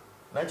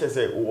 Nature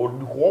say, or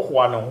the walk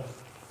one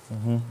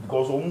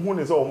because Omun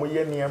is all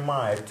near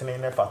my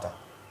tenant fata.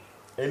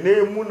 A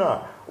name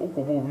Muna,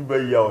 Ukubu be by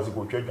years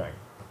ago, children.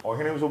 Or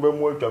him so be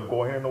more to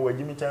go here no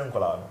Jimmy Chan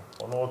Colano.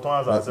 Or no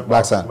times as a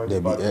black son,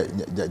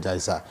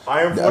 Jaisa.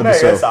 I am for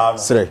yes,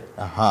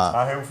 aha.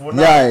 I am for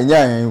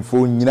yeah,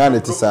 for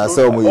United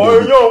so we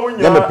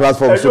the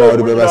platform so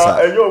the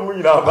Bessa. And your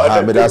moon,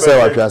 but I say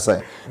what you are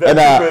saying. And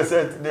I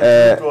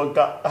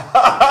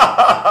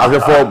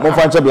for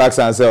more black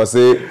son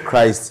say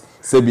Christ.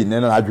 Sebi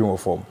nena adwin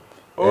form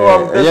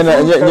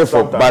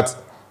but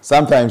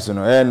sometimes you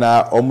know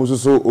na omuso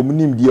so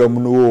omunim die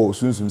omuno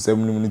sunsun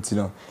semnum nti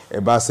no e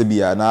ba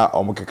sebia na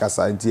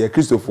omukekasa nti e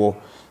Christopher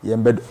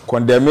yembe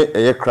condemn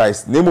e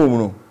Christ nemom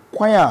no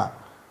kwan a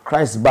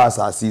Christ ba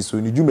asase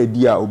so ni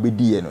dwumadi a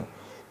obedi no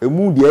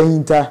emu de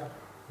ahinta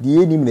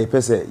de enim na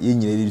pese ye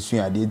nyina de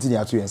sua de nti ni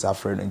ato yensa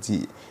frɛ no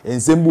nti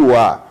ensembu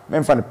a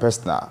memfa ne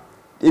personal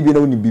ebi na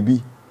woni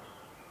bibi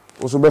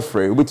oso be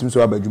frɛ obetim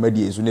so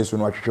abadwumadi enso ne so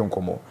no atwetwe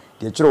nkomo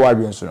de kire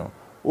wadwen so no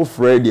o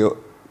frɛ de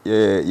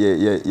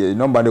ye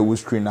number the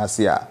screen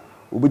ase a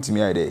obetimi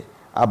ya de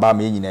aba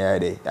ma nyina ya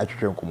de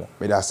atwetwe nkomo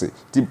me da se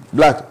ti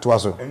black to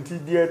aso nti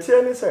de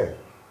tie ni say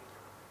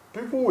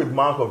people with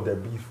mark of the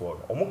beast for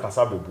omo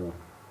kasa bebu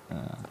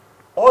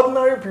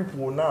ordinary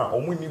people na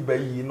omo ni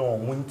bayi na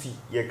omo nti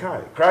ye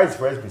kan Christ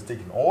first mistake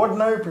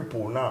ordinary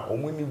people na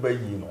omo ni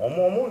bayi na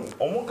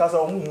omo kasa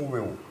omo move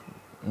o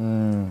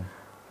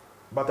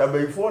but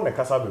abayifo na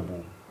kasa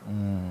bebu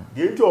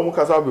the enti omo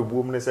kasa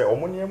bebu me say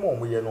omo ne ma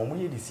omo ye na omo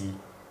ye disi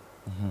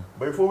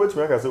bayifo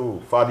betumi aka say o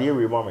fa de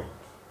we mama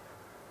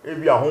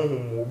ebi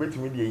ahonhom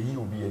obetumi de eyi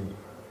obi ani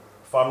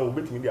fa no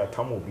obetumi de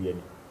atam obi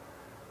ani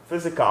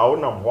physical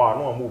na ho a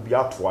no obi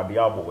ato ade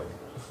abo wani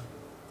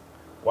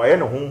waye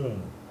ne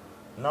honhom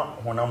na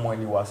honam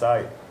ani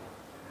wasai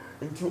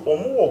nti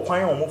omo wo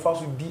kwan omo fa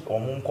so di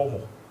omo nkomo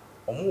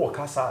omo wo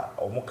kasa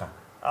omo ka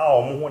a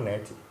omo ho na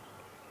eti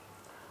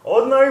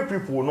ordinary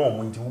people no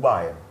omo nti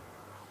ubaye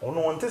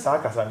ono wonte sa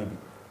kasa ne bi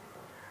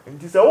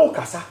nti se wo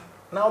kasa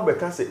na wo be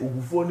ka se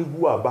ogufo ne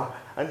gu aba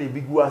and e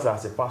bi gu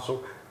asase pa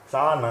so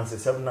sa na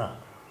nsesem na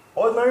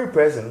ordinary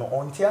person no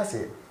onti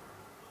ase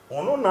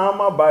ono na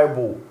ama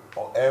bible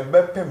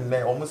be pem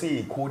na omo se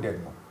e coded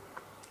no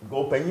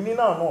go panyini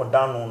na no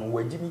da no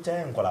wagimi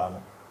chan nkola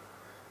no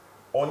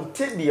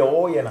onti de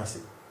o ye na se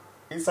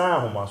isan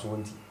ahoma so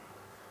onti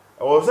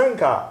o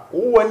senka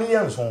wo wani ye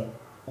nso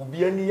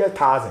obi ani ye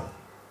 1000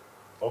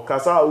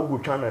 okasa ugu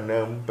twana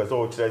na pese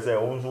o kire se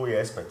o nso ye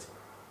expert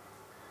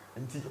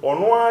Nti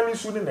ono ani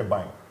su ne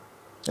ban.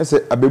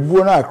 Ese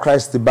abebuo na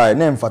Christ by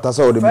na mfata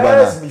so de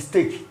bana. First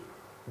mistake.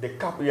 The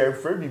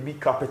big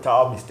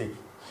capital mistake.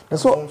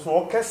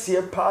 So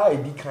kese pa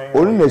edi kan.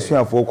 Oni na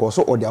suafo ko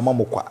so ode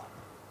amamokwa.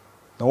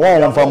 Na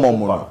won fa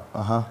momo no.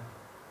 Aha.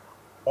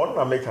 On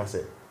na make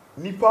say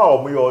nipa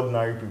o mo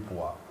ordinary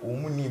people a o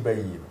mu ni ba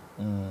yi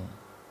no.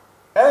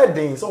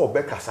 Edin so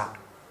obekasa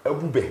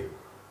abube.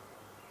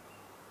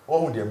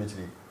 Ohun de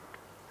amitire.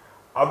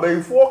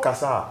 Abayifo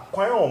kasa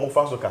kwan o mo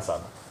fa so kasa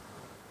no.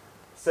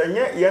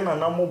 Senye ye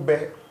na mo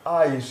be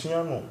a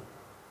yesua no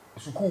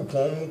sukuu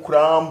pon mu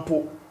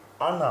krampo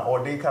ana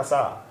ode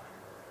kasa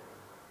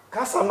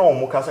na o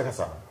mo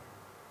kasa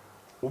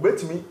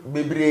obetimi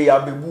bebre ya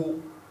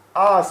bebu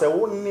a se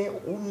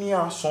woni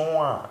ason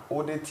a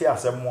ode ti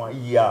asemo a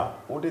yi a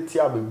ode ti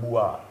abebu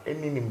a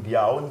eninim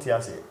dia o nti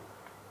ase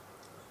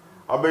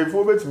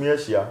abayifo betimi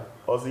ahia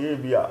o se ye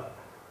bi a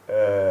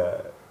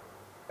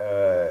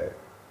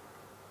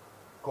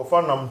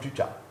kofanam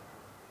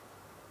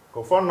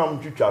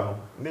twitwa no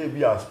na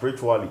ebi a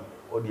spiritually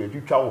or the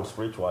twitwa wo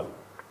spiritually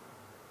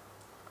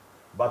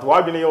but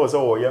why didn't you say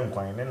o ye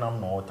nkwan ne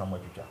nam na o tam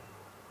twitwa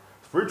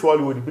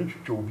spiritually wo the big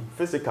twitwa obi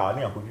physical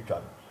na akotwitwa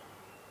no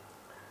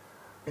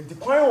enti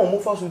kwan o mo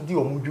fa so di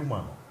o mo dwuma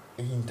no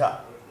ehinta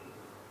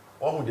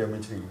o mo de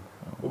amechire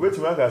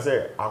obetumi aka say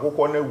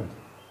akokọ na wu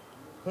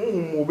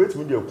mo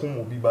obetumi de akum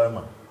obi ba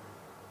ma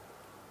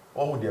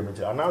o mo de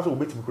amechire ana so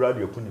obetumi kura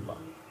de akum nipa.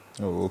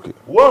 Oh, okay.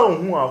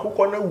 One who are who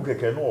no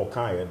keke no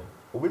kan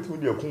obetumi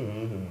de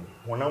kun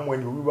honam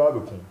wani obi ba be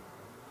kun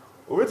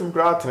obetumi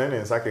kra tene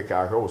ne nsa keke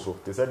ahwe so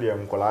te se de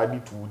nkola di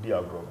tu di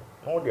agro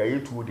no de aye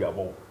tu di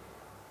abo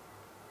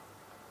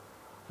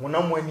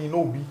honam wani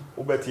no bi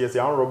obeti ese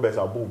an robbers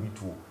abo obi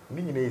tu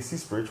ni nyina esi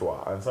spiritual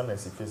and some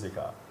esi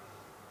physical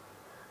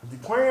the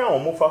kwan a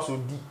omo fa so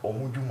di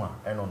omo dwuma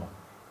eno no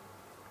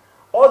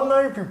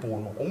ordinary people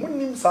no omo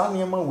nim sa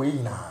niema we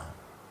na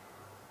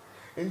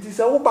enti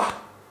se wo ba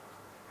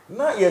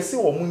na yesi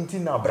wo munti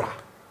na bra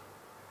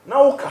na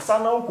wo kasa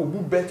na wo kobu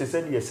bet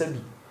said yesi bi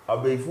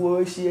abayifo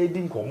ahia di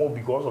nkomo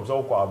because of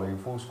so kwa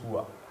abayifo school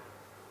a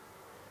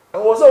e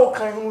wo so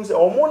kan hu se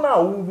omo na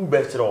wo bu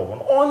bet kire wo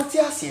no onti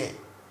ase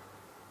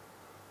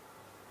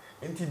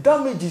enti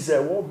damages e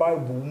wo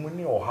bible mu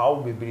ni o how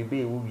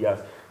bebrebe wo bia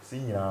si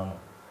nyina no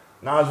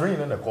na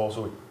azrin na call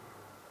so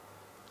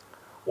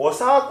wo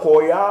sa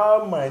koya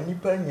ma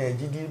nipa nya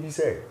gidi bi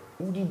se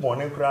udi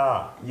bone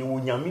kra ye wo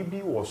nyame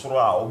bi wo soro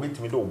a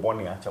obetimi de wo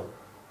bone a chewo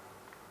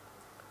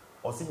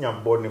o si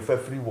nyam bone fa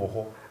free wo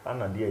ho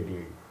ana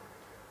de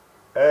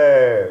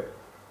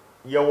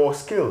ye wo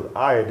skill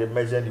I de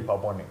measure di pa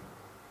bone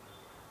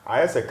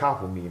I se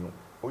cap mi no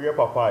o ye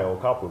papa ye o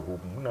cap go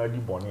na di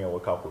bone ye wo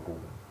cap go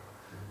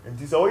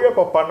nti se o ye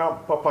papa na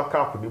papa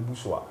cap de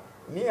buso a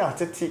ni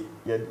atete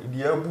ye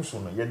de abuso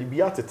no ye de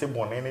bi atete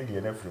bone ne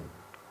de na free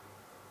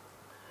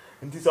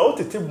nti se o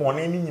tete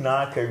bone ni nyina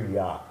aka wi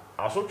a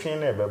aso twen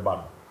na ebeba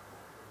no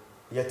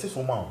yete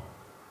so ma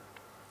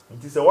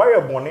nti se wa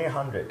ye bone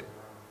 100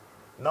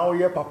 na wo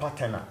ye papa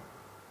 10 a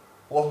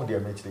wo hu de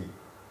amechire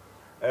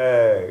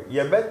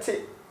ye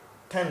bete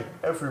 10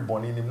 every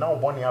bone ni na wo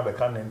bone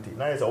abeka 90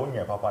 na ye se wo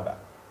nye papa da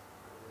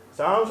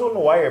sa so no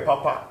wa ye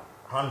papa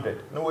 100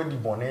 na wo di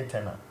bone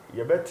 10 a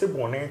ye bete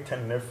bone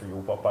 10 na free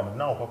wo papa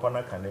na wo papa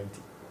na ka 90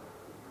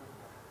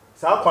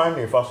 sa kwan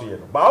na fa so ye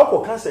no ba wo ko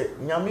ka se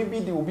nyame bi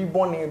di obi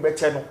bone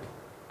beche no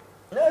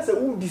na se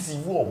u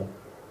deceive o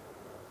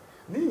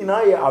ni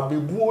nyina ye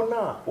abebuo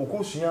na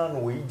okosua no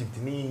we Egypt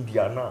ni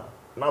India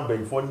na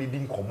bayfo ni di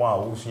nkomo a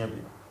wo sua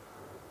bi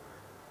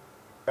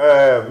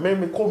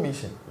me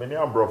commission me ni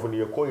abrofo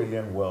ni call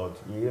alien world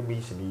ye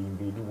mission in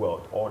the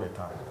world all the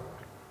time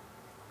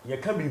ye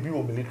can be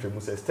o military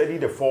must study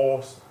the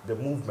force the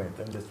movement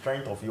and the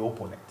strength of your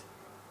opponent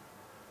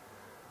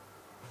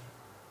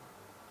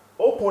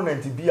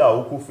bi a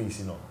wo ko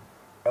face no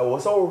e wo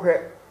so wo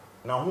hwe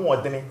na ho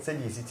odene se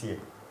di sitie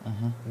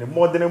ne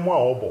modern mu a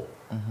obo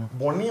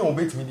boni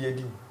obetimi de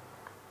adi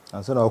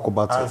ansa na wako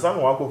battle ansa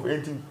na wako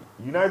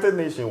United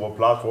Nations or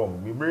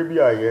platform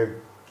maybe I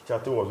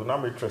chat was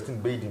not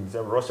interesting beijing say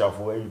Russia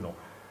for you know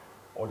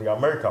or the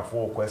America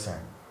for question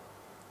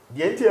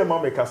the NTM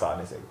ma make us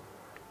say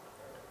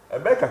e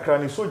be kakra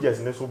ni soldiers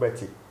ne so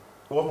beti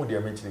wo hu de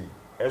amechiri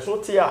e so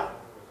tia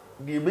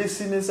the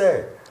besi ni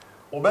say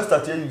obesta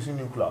tia use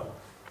nuclear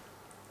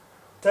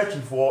Turkey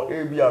for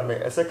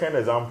a second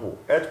example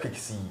earthquake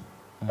see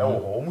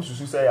almost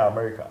to say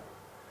America.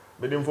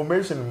 But the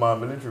information my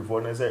military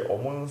for say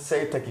almost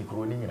say Turkey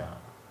crowning now.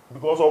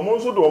 Because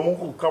almost do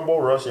almost come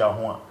Russia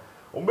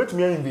one. Bet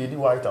me invade the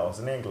White House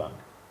in England.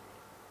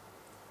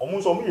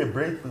 Almost a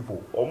brave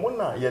people. Almost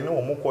na ye know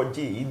almost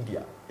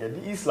India. Ye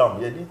the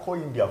Islam, ye the call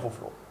India for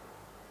floor.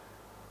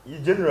 You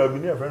generally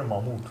be near friend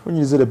Mahmoud. When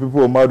you say the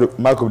people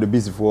mark of the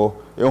beast for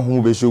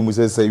who be show me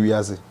say we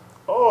are say.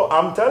 Oh,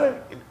 I'm telling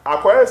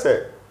acquire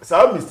say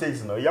some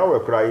mistakes no Yahweh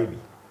cry bi.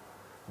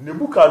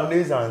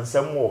 Nebuchadnezzar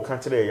nsem wo ka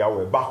kire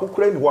Yahweh ba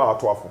kokura ni wa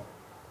atoafo.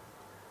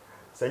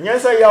 Se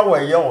nyensa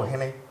Yahweh ye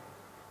ohene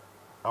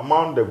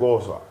among the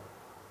gods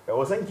e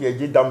was think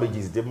ye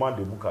damages demand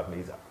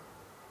Nebuchadnezzar.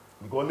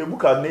 because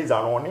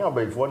Nebuchadnezzar no ne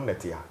abaifo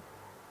nnete ha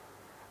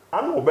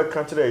ana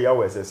obeka kire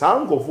Yahweh say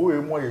san nkofo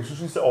emu aye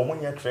susu say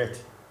omonye threat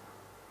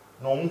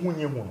na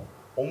omuhunye hu no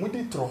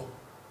omudi tro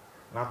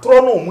na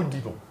tro no omudi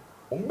no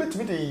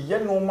ombetimi de ye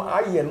no ma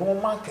aye no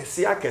ma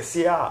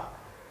kese a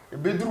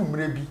ebeduru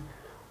mre bi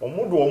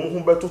omodo omuhu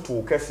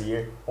betoto kese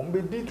ye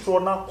ombedi tro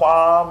na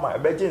kwa ma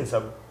ebeje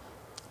nsam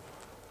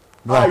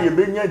aye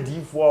benya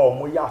difo a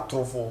omo ya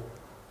trofo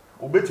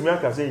obetimi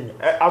aka say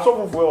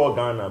asofofo e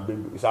organ na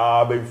bebi sa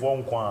abaifo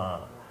nkwa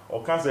o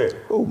can say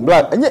oh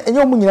bra enye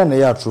omunyina na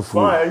ya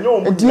trofo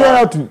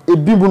enye to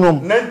ebibu no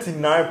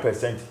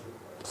 99%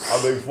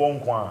 abaifo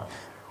nkwa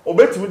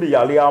obetimi de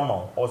yale ama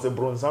o se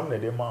bronsam na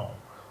de ma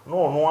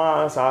no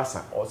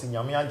asa o se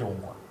nyame age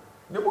nkwa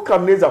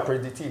Nebuchadnezzar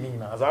predict ni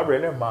na as abre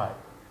ne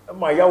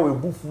ma ya we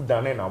bufu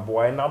dane na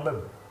boy na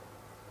bem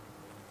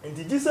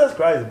nti Jesus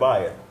Christ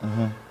by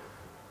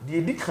the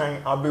edikan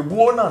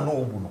abebuo na no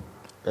ogu no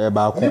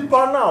ba ko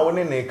nipa na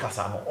woni ne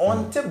kasa no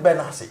onte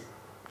benase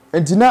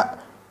nti na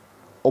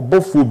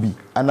obofo bi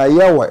ana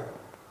Yahweh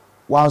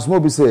wansmo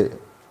bi say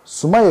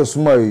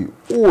sumaye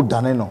o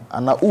dane no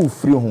ana o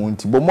firi ho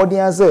nti bo modin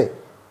ase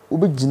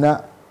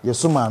obegina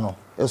yesoma no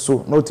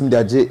eso na otim de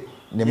age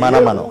ne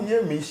manama no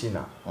ye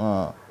missioner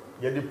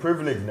ye the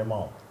privilege ne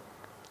ma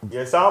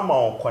yes am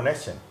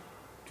connection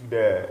to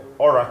the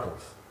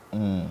oracles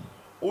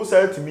who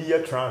said to me ye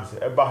trans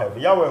eba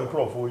have Yahweh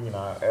nkrofo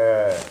nyina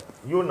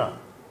Yona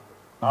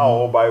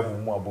our Bible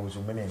mu abonso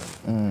mene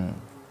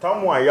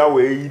tamu a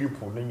Yahweh yiri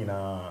po no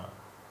nyina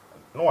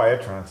no why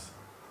trans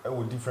e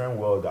wo different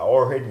world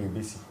already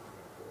ebesi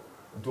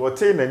to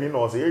attain ani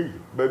no say hey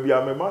baby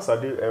am master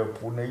de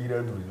po na yiri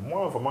aduru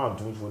mo am for man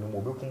to so ni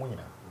mo bekum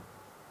nyina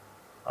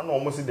ana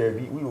omo se da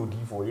bi we odi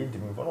for ye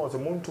dimi for no say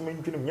mo ntumi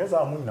ntwene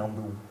nyeza amu nyina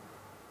mbewu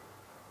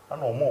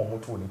ana omo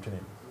to ni twene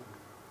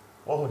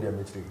wo ho de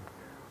metri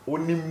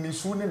onim ni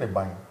su ne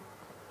ban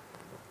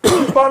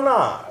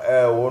pana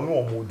wonu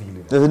omo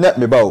dile there's net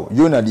me bawo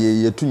Yona de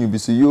ye tunyu bi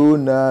so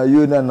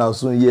Yona na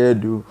so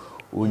yedu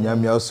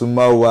onyame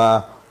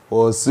asomawa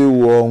o se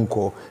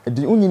wonko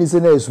edi unyini se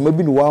na esuma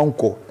bi ni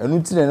wanko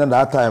enu ti na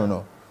that time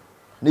no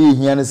na ye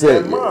hia ne se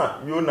ma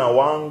Yona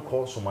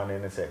wanko suma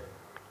ne se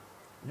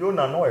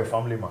Yona no a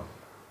family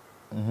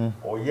man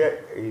or ye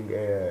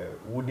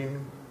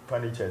wooden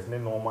furnitures ne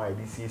normal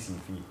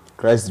DCCF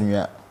Christ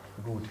nua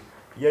good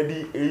ye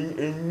di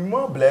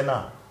enyuma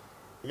blena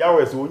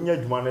Yahweh so onya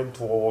dwuma ne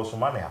to o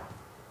suma ne ha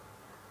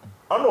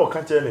ana o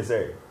ka che ne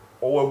se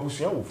o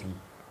abusua wo fi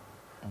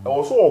e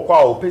wo so o kwa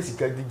o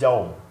pesika digya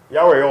wo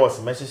Yahweh yo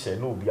se mehye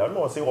no obi ana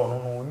o se ono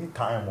no ni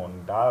time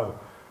on da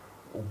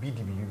obi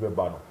di bi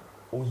beba no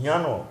ohia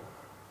no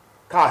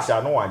cash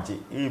no wanje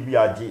e bi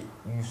age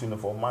use no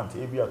for month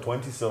e bi a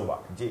 20 silver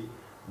je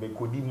be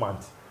kodi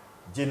month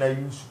je na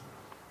use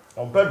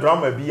on pe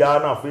drama bia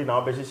na afi na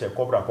obehye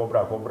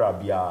cobra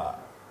bia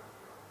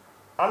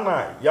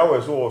ana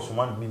Yahweh so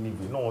osman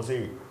minivi no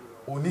say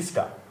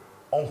oniska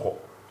onko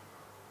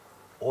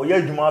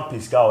oya dwuma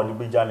piska o de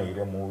beja na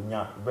ire mo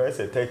nya be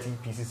say 30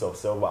 pieces of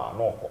silver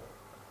no ko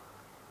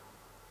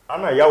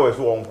ana Yahweh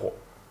so onko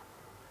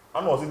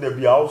ana o say de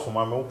bia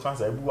osman me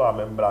kansa ebu a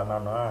membra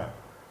na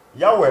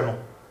Yahweh no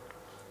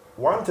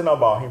one thing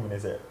about him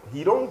is that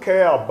he don't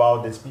care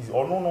about the species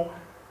or no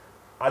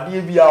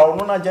ade bia o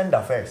no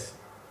agenda first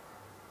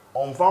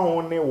on fa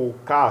ho ne wo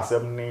ka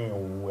asem ne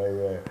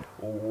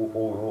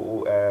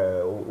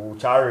o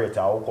chariot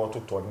a wo ko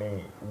to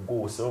ne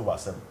go silver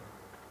sem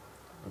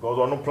because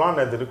on no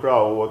planet the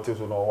crowd what is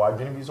no wa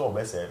dwene bi so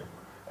obese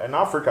and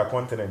Africa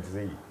continent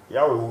is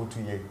Yahweh wo to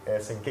ye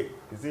senke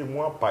is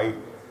mu apai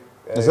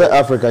is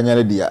Africa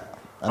nyane dia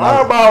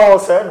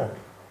about say no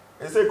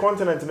it's a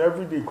continent and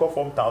every day come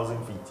from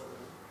 1,000 feet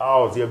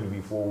how was here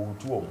before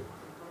two of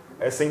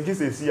senke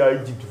se see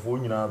Egypt for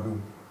nyina be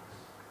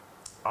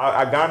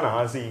Ghana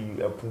has a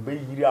pube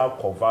yiri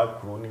akova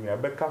kroning e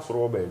beka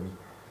soro baby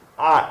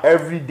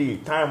every day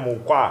time o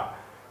kwa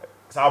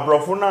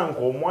sabrofo na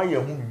nko mo aye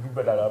hu bibi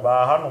bedala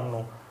ba hanom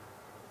no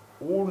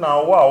wo na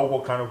wo a wo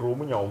kan kro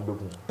mu nya wo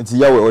beku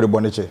nti Yahweh o de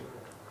boneche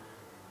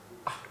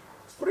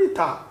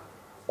spirita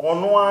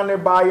ono ane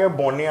ba ye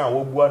bone a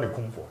wo bua ne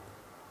kumfo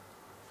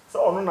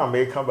so ono na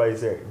make come by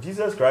say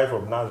Jesus Christ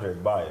from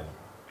Nazareth by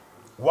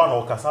one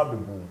o kasa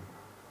bebu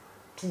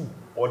two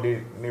or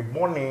the ne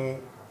bone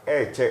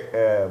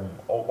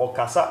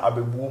okasa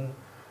abebuom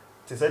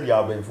te se dia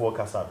abenfo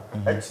okasa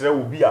e kire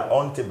obi a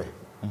ontebe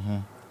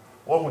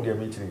wo hu dia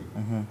me kire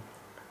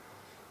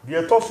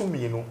dia tofu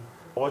mienu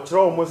o kire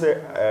o mo se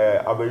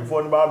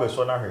abenfo no ba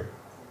beso na hwe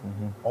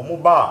omo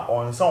ba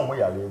onsa omo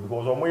yale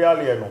because omo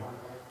yale no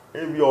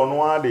ebi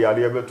ono ade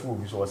yale betu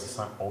obi so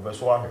osesa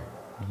obeso ahwe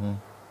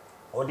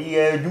o di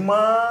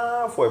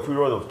adwuma for a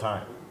period of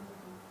time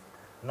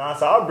na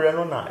sa abre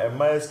no na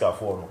emaska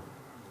for no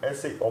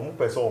ese omo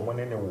pese omo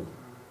ne wo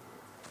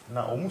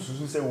na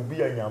omususu se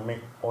obi anyame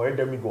or a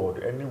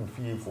demigod any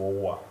ufie for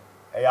war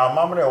e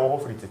amamre wo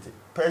hofri tete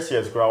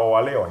Perseus kra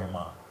wale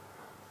ohema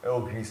e o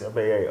Greece e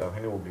be ye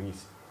ohene o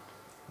Greece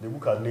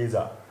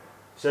Nebuchadnezzar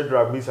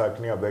Shadrach, Meshach,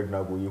 and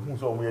Abednego, who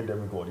saw me a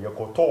demigod, you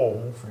call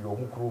Tom, free or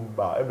Mukrum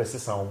bar, ever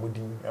says some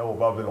wooden, or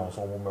Babylon,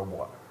 so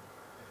member.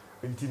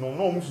 Until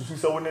no one to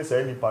say when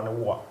say any pan of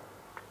war.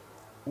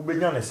 Who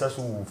began a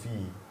session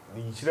fee,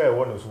 the share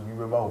one is who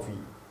give about fee.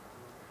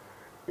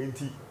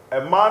 Until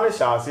a man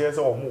shall say as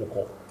or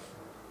more,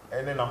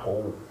 and then a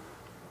call.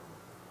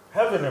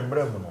 Heaven and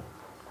Bremen.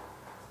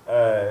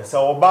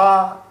 So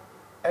ba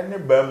any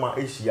Burma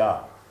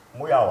Asia,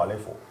 Moya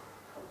Walefo.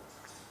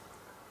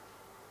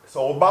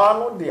 So ba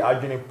no de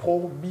adwene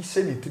po bi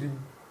se ni tirim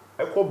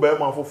ekọ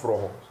Burma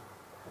foforo ho.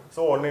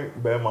 So one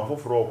Burma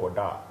foforo ko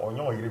da onye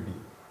oyire bi.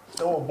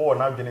 So bo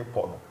na adwene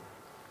po no.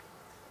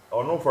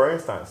 Ono for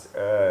instance,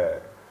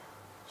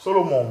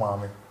 Solomon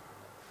mame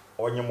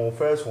onye mo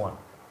first one.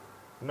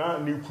 Na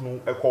ni kunu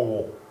ekọ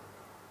wo.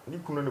 Ni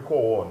kunu ni ko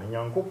wo ni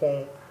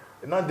Nyankopon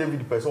na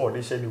David person or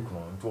they share you kunu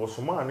nti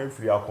osoma na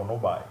free akono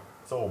bai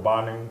so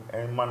oba ne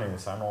enma ne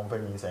nsa na ompa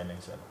nyi nsa ne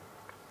nsa no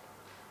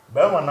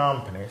ba ma na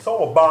ampene so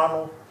oba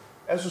no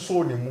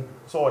esoso ne mu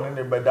so one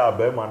ne beda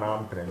ba ma na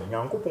ampene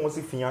Nyankopon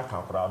si fia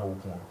aka kora na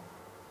okun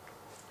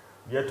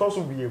ye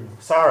toso biem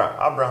Sarah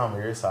Abraham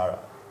yere Sarah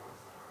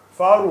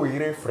Pharaoh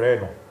yere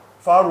frɛ no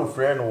Pharaoh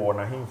frɛ no wɔ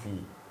na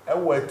hemfi e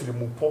wɔ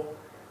atirimu po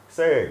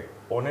sɛ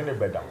one ne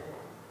beda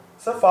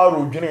se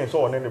Pharaoh dwene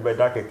so one ne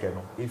beda keke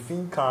no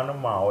efin kan no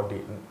ma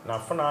ode na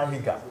fana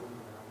higa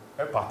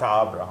e pata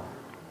Abraham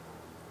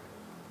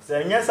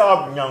se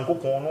nyesa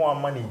Nyankopon no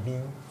ama ne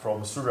bin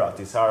from Surah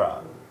to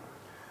Sarah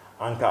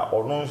anka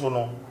ono nso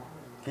no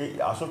ke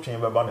asotwen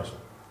beba ne so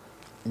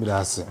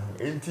mirase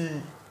enti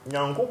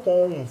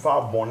Nyankopon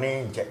mfa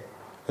bone nche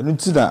enu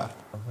ti na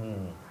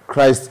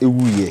Christ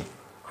ewuye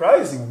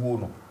Christ ewu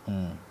no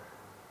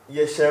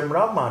ye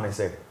shemra man ne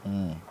se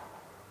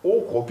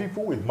all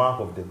people with mark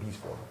of the beast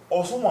for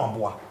also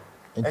mamboa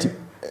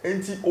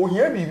enti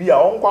ohia bibia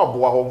onko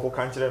aboa onko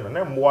kankere no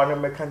na mboa ne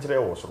mekankere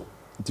wo soro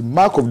enti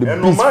mark of the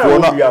beast for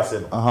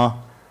no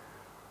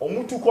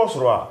omutu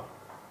kosoro a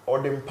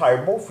odem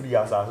paibo free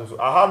asase so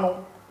aha no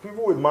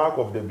people with mark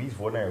of the beast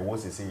for na wo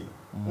sese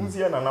unsi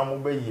na na mo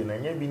bayi na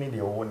nya bi ni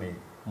de wo ne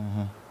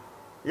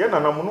ye na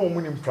na mo no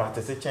mu ni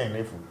practice chain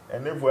nefu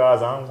enefu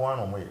azanko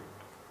ano mo ye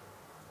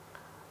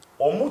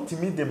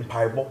omutimi dem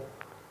paibo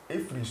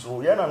efri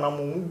so ya na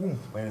namugum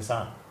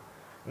mensa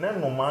na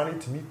no mani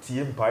timi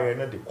tie mpaye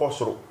na de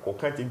kosoro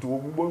kokati nti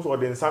ogugbo so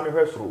de nsa ne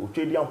hwesoro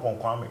otwedi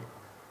amponkwame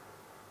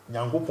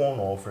Nyankopon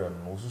no ofre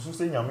no susu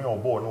se nyame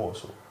obo no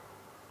osoro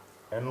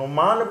eno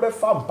mani be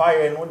fa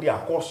mpaye no de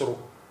akosoro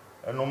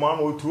eno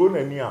mani oturo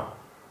nani a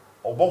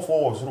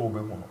obofo osoro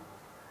obehu no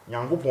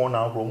Nyankopon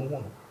na agro mu hu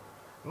no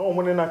na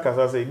omune na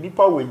kasa se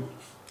nipa we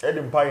e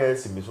de mpaye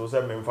asimi so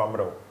se memfa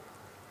mrewo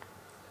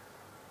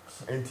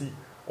enti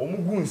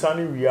omugu nsa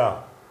ne wi a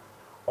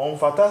on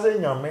fatase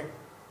nyame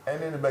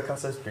ene ne beka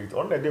straight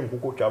on de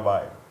nkoko twa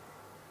bai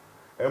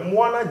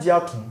emo na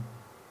giatum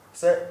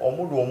se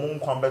omudo omu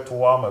nkwan beto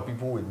wa ma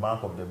people with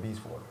mark of the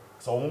beast for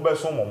so omu be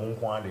so omu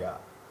nkwan de a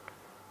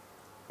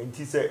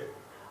enti se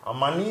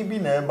amani bi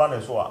na eba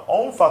ne so a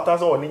on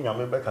fatase oni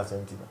nyame beka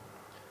senti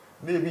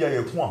na ebi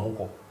ayeku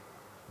ahokọ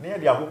na ye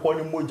de akokọ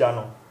ni moja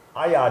no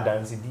aya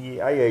adanse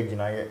die aya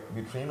aginaye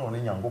between no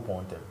ne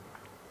Nyankopon tem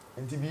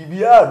enti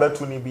bibia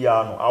beto ni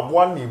bia no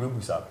aboa na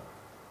ebebusa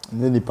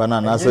ne nipa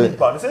na na se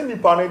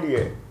nipa ne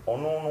de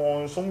ono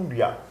no nsom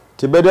dua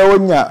te bede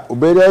wonya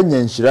obede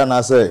anya nhira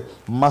na se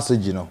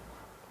message no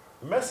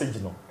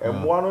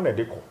emoa no na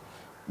de ko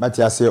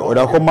mati ase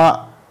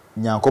odakoma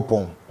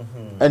Nyankopon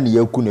ene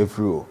yaku na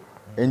firi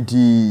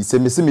enti se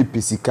mesemi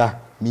pesika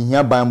mi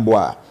hia banbo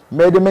a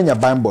mede menya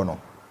banbo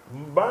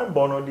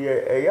no de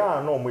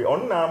eya no mo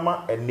on na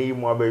ama ene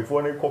mu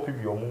abaifo ne copy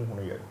bi omu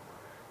hunu ye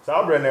sa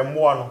abre na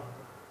emoa no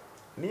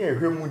ne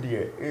ehwemu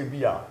de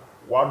ebia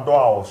wado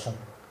a oso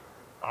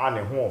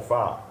ane ho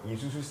ofa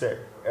yesusu se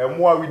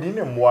emoa within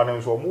emoa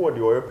ne so mo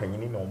de oye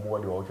panyini na mo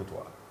de o keto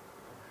a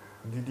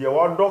didi e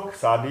wado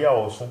sade a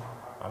oso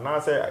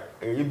ana se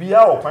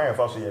ebia o kwan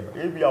efa so ye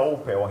no ebia o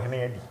pe o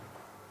hene adi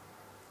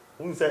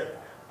unse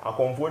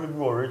akonfo ni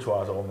bi o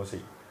rituals o mo se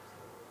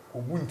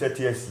ogu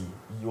ntete asi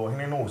yo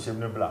hene no o hyem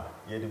ne bla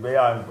ye de be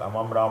ya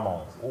amamra ma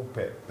o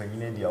pe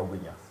panyini adi a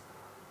obenya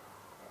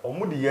o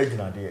mo de ye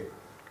gina de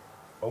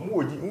o mo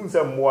oji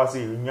unse mo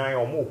ase nyan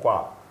o mo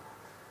kwa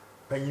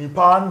panyini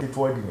pa ne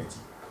to adi nati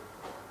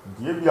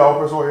die bia o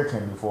person we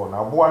can before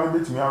na boa ne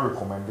betimi a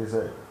recommend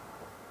say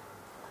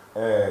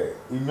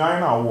nyan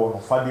na wo no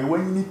fa de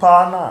wani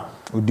pa na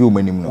odi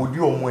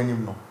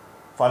omanim no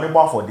fa ne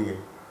bo afode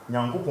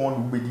Nyankopon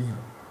do bedi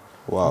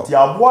wow ti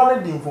aboa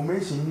ne the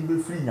information ni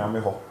be free nyame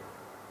ho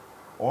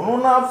ono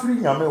na free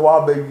nyame ho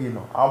abawie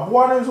no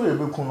aboa ne so ye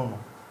beku no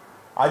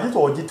age to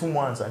oge 2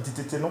 months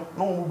antitete no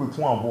no mo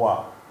beku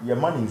aboa ye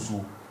ma ne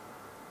nsuo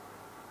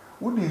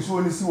wudi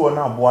nsuo ni si wo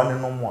na aboa ne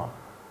no mo a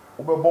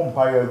wo be bom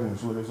pa ya gu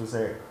nsuo ne so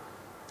say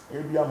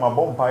ebia ma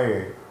bom pa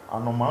ye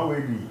anoma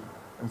we di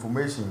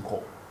information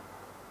ko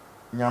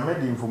nyame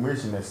the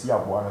information na si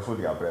aboa ne so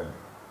de abrem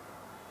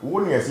wo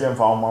ne ese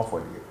emfa wo ma for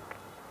de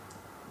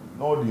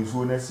no di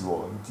nsuo na si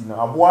wo nti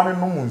na aboa ne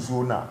no mu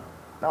nsuo na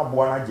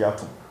aboa na age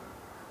ato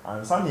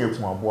and some ye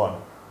ku aboa no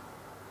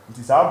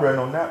nti saa bre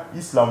no na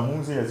Islam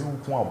mu se ye se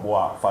ku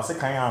aboa fa se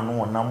kan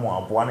anu onam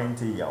aboa ne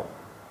nte yawo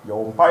ye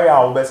wo mpa ya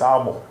wo be sa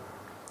abo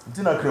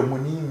nti na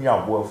kramuni mi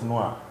aboa fu no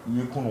a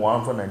ye ku no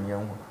wan fa na ne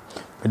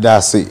hu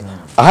that's it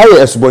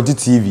ahaye Esubonti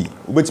TV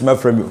obetima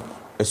frame you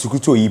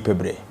esukuto yi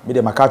pebre me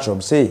de maka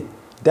chom say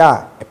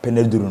da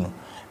epeneduru no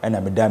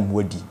na me da me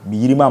wadi me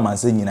yiri ma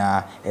mansa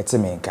nyina ete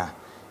me nka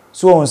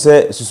so on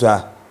say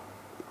susua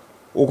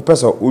o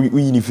pesa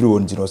uyini firi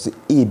won jino say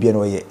e bia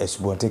no ye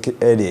Esubonti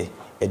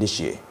e de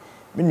hie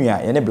me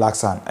nua ye ne Black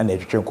Sun na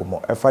etwetwe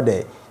nkomo e fa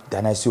the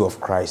Dynasty of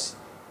Christ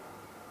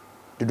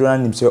the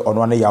don nim say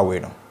ono na Yahweh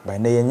no by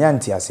na ye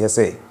nyanti ase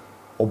say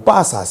oba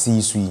asase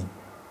isui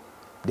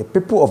the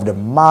people of the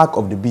mark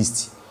of the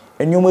beast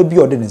enyoma bi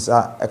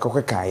odinisa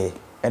ekokekaye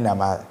ena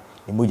ma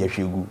emoja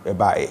hwegu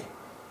ebae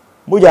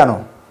moja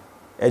no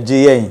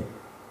eje yen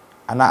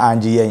ana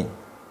anje yen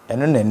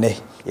eno nene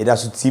yeda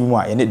so timu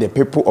a ene the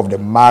people of the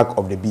mark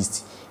of the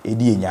beast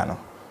edi enya no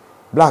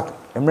Black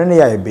emre ne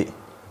ya ebe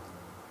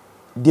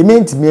de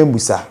menti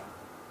membusa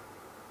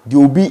de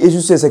obi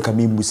esusu ese ka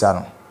membusa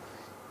no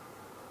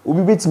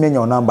obi betime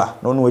nya number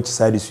no no wachi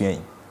side su yen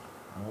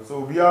so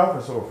we are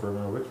for so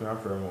from which we are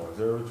from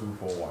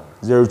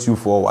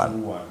 0241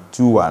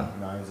 21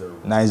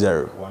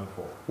 90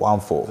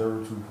 14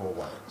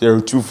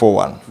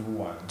 0241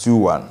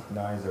 21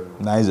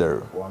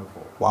 90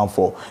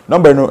 14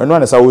 number no eno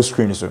na sa wo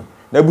screen so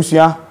na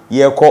busua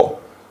ye ko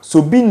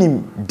so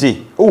binim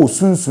de o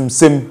sunsun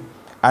sem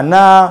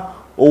ana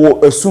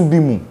o asum bi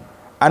mu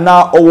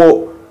ana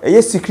o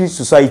eye secret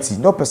society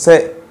no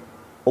pese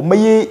o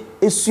maye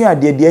esua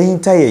de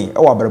ahinta yen e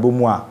wa brabo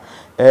mu a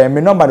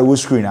me number na wo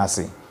screen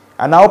ase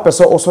ana o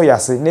pese oso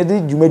yase ne de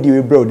dwumadi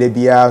we bro da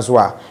bia so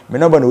a me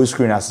number na wo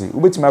screen ase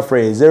ubetima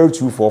free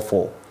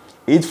 0244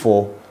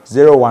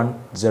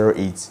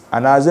 840108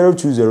 ana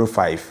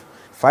 0205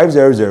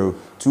 500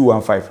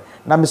 215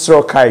 na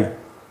Mr. Kai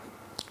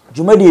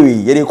dwumadi we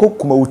ye de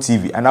kokuma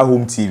TV ana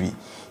home TV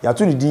ya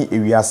to di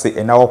ewiase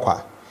ena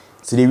wokwa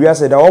se de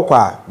ewiase da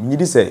wokwa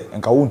nyidi se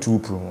enka wontu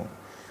prumu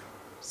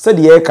se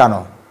de ye ka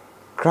no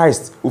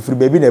Christ ofiri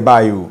baby ne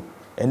bayo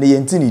ene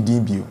yenti ni din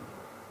bio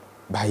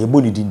ba ye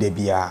boni din da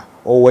bia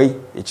owei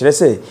e kire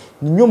se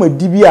ni nyoma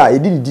di bia e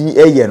di din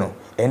eye no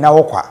ena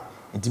wokwa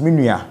ntimi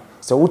nua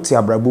se wote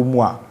abrabo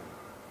mu a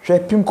hwe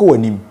pim ko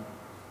wanim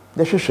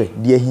de hwehwe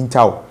de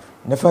ahintaw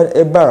nefa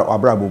ebar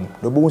abrabo mu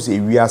do bo se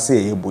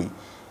ewiase e boy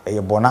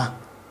eye bona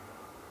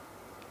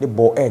de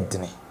bo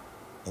edne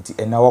nti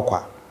ena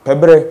wokwa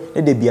pebre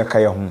ne de bia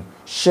kaya ho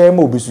share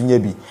ma obesunya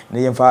bi na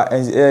yemfa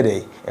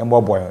ede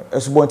emboboy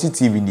Esubonti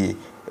TV nie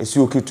esi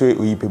okito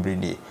oyi pebre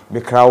nie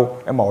me kraw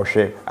e ma wo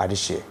hwe ade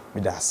hye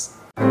me das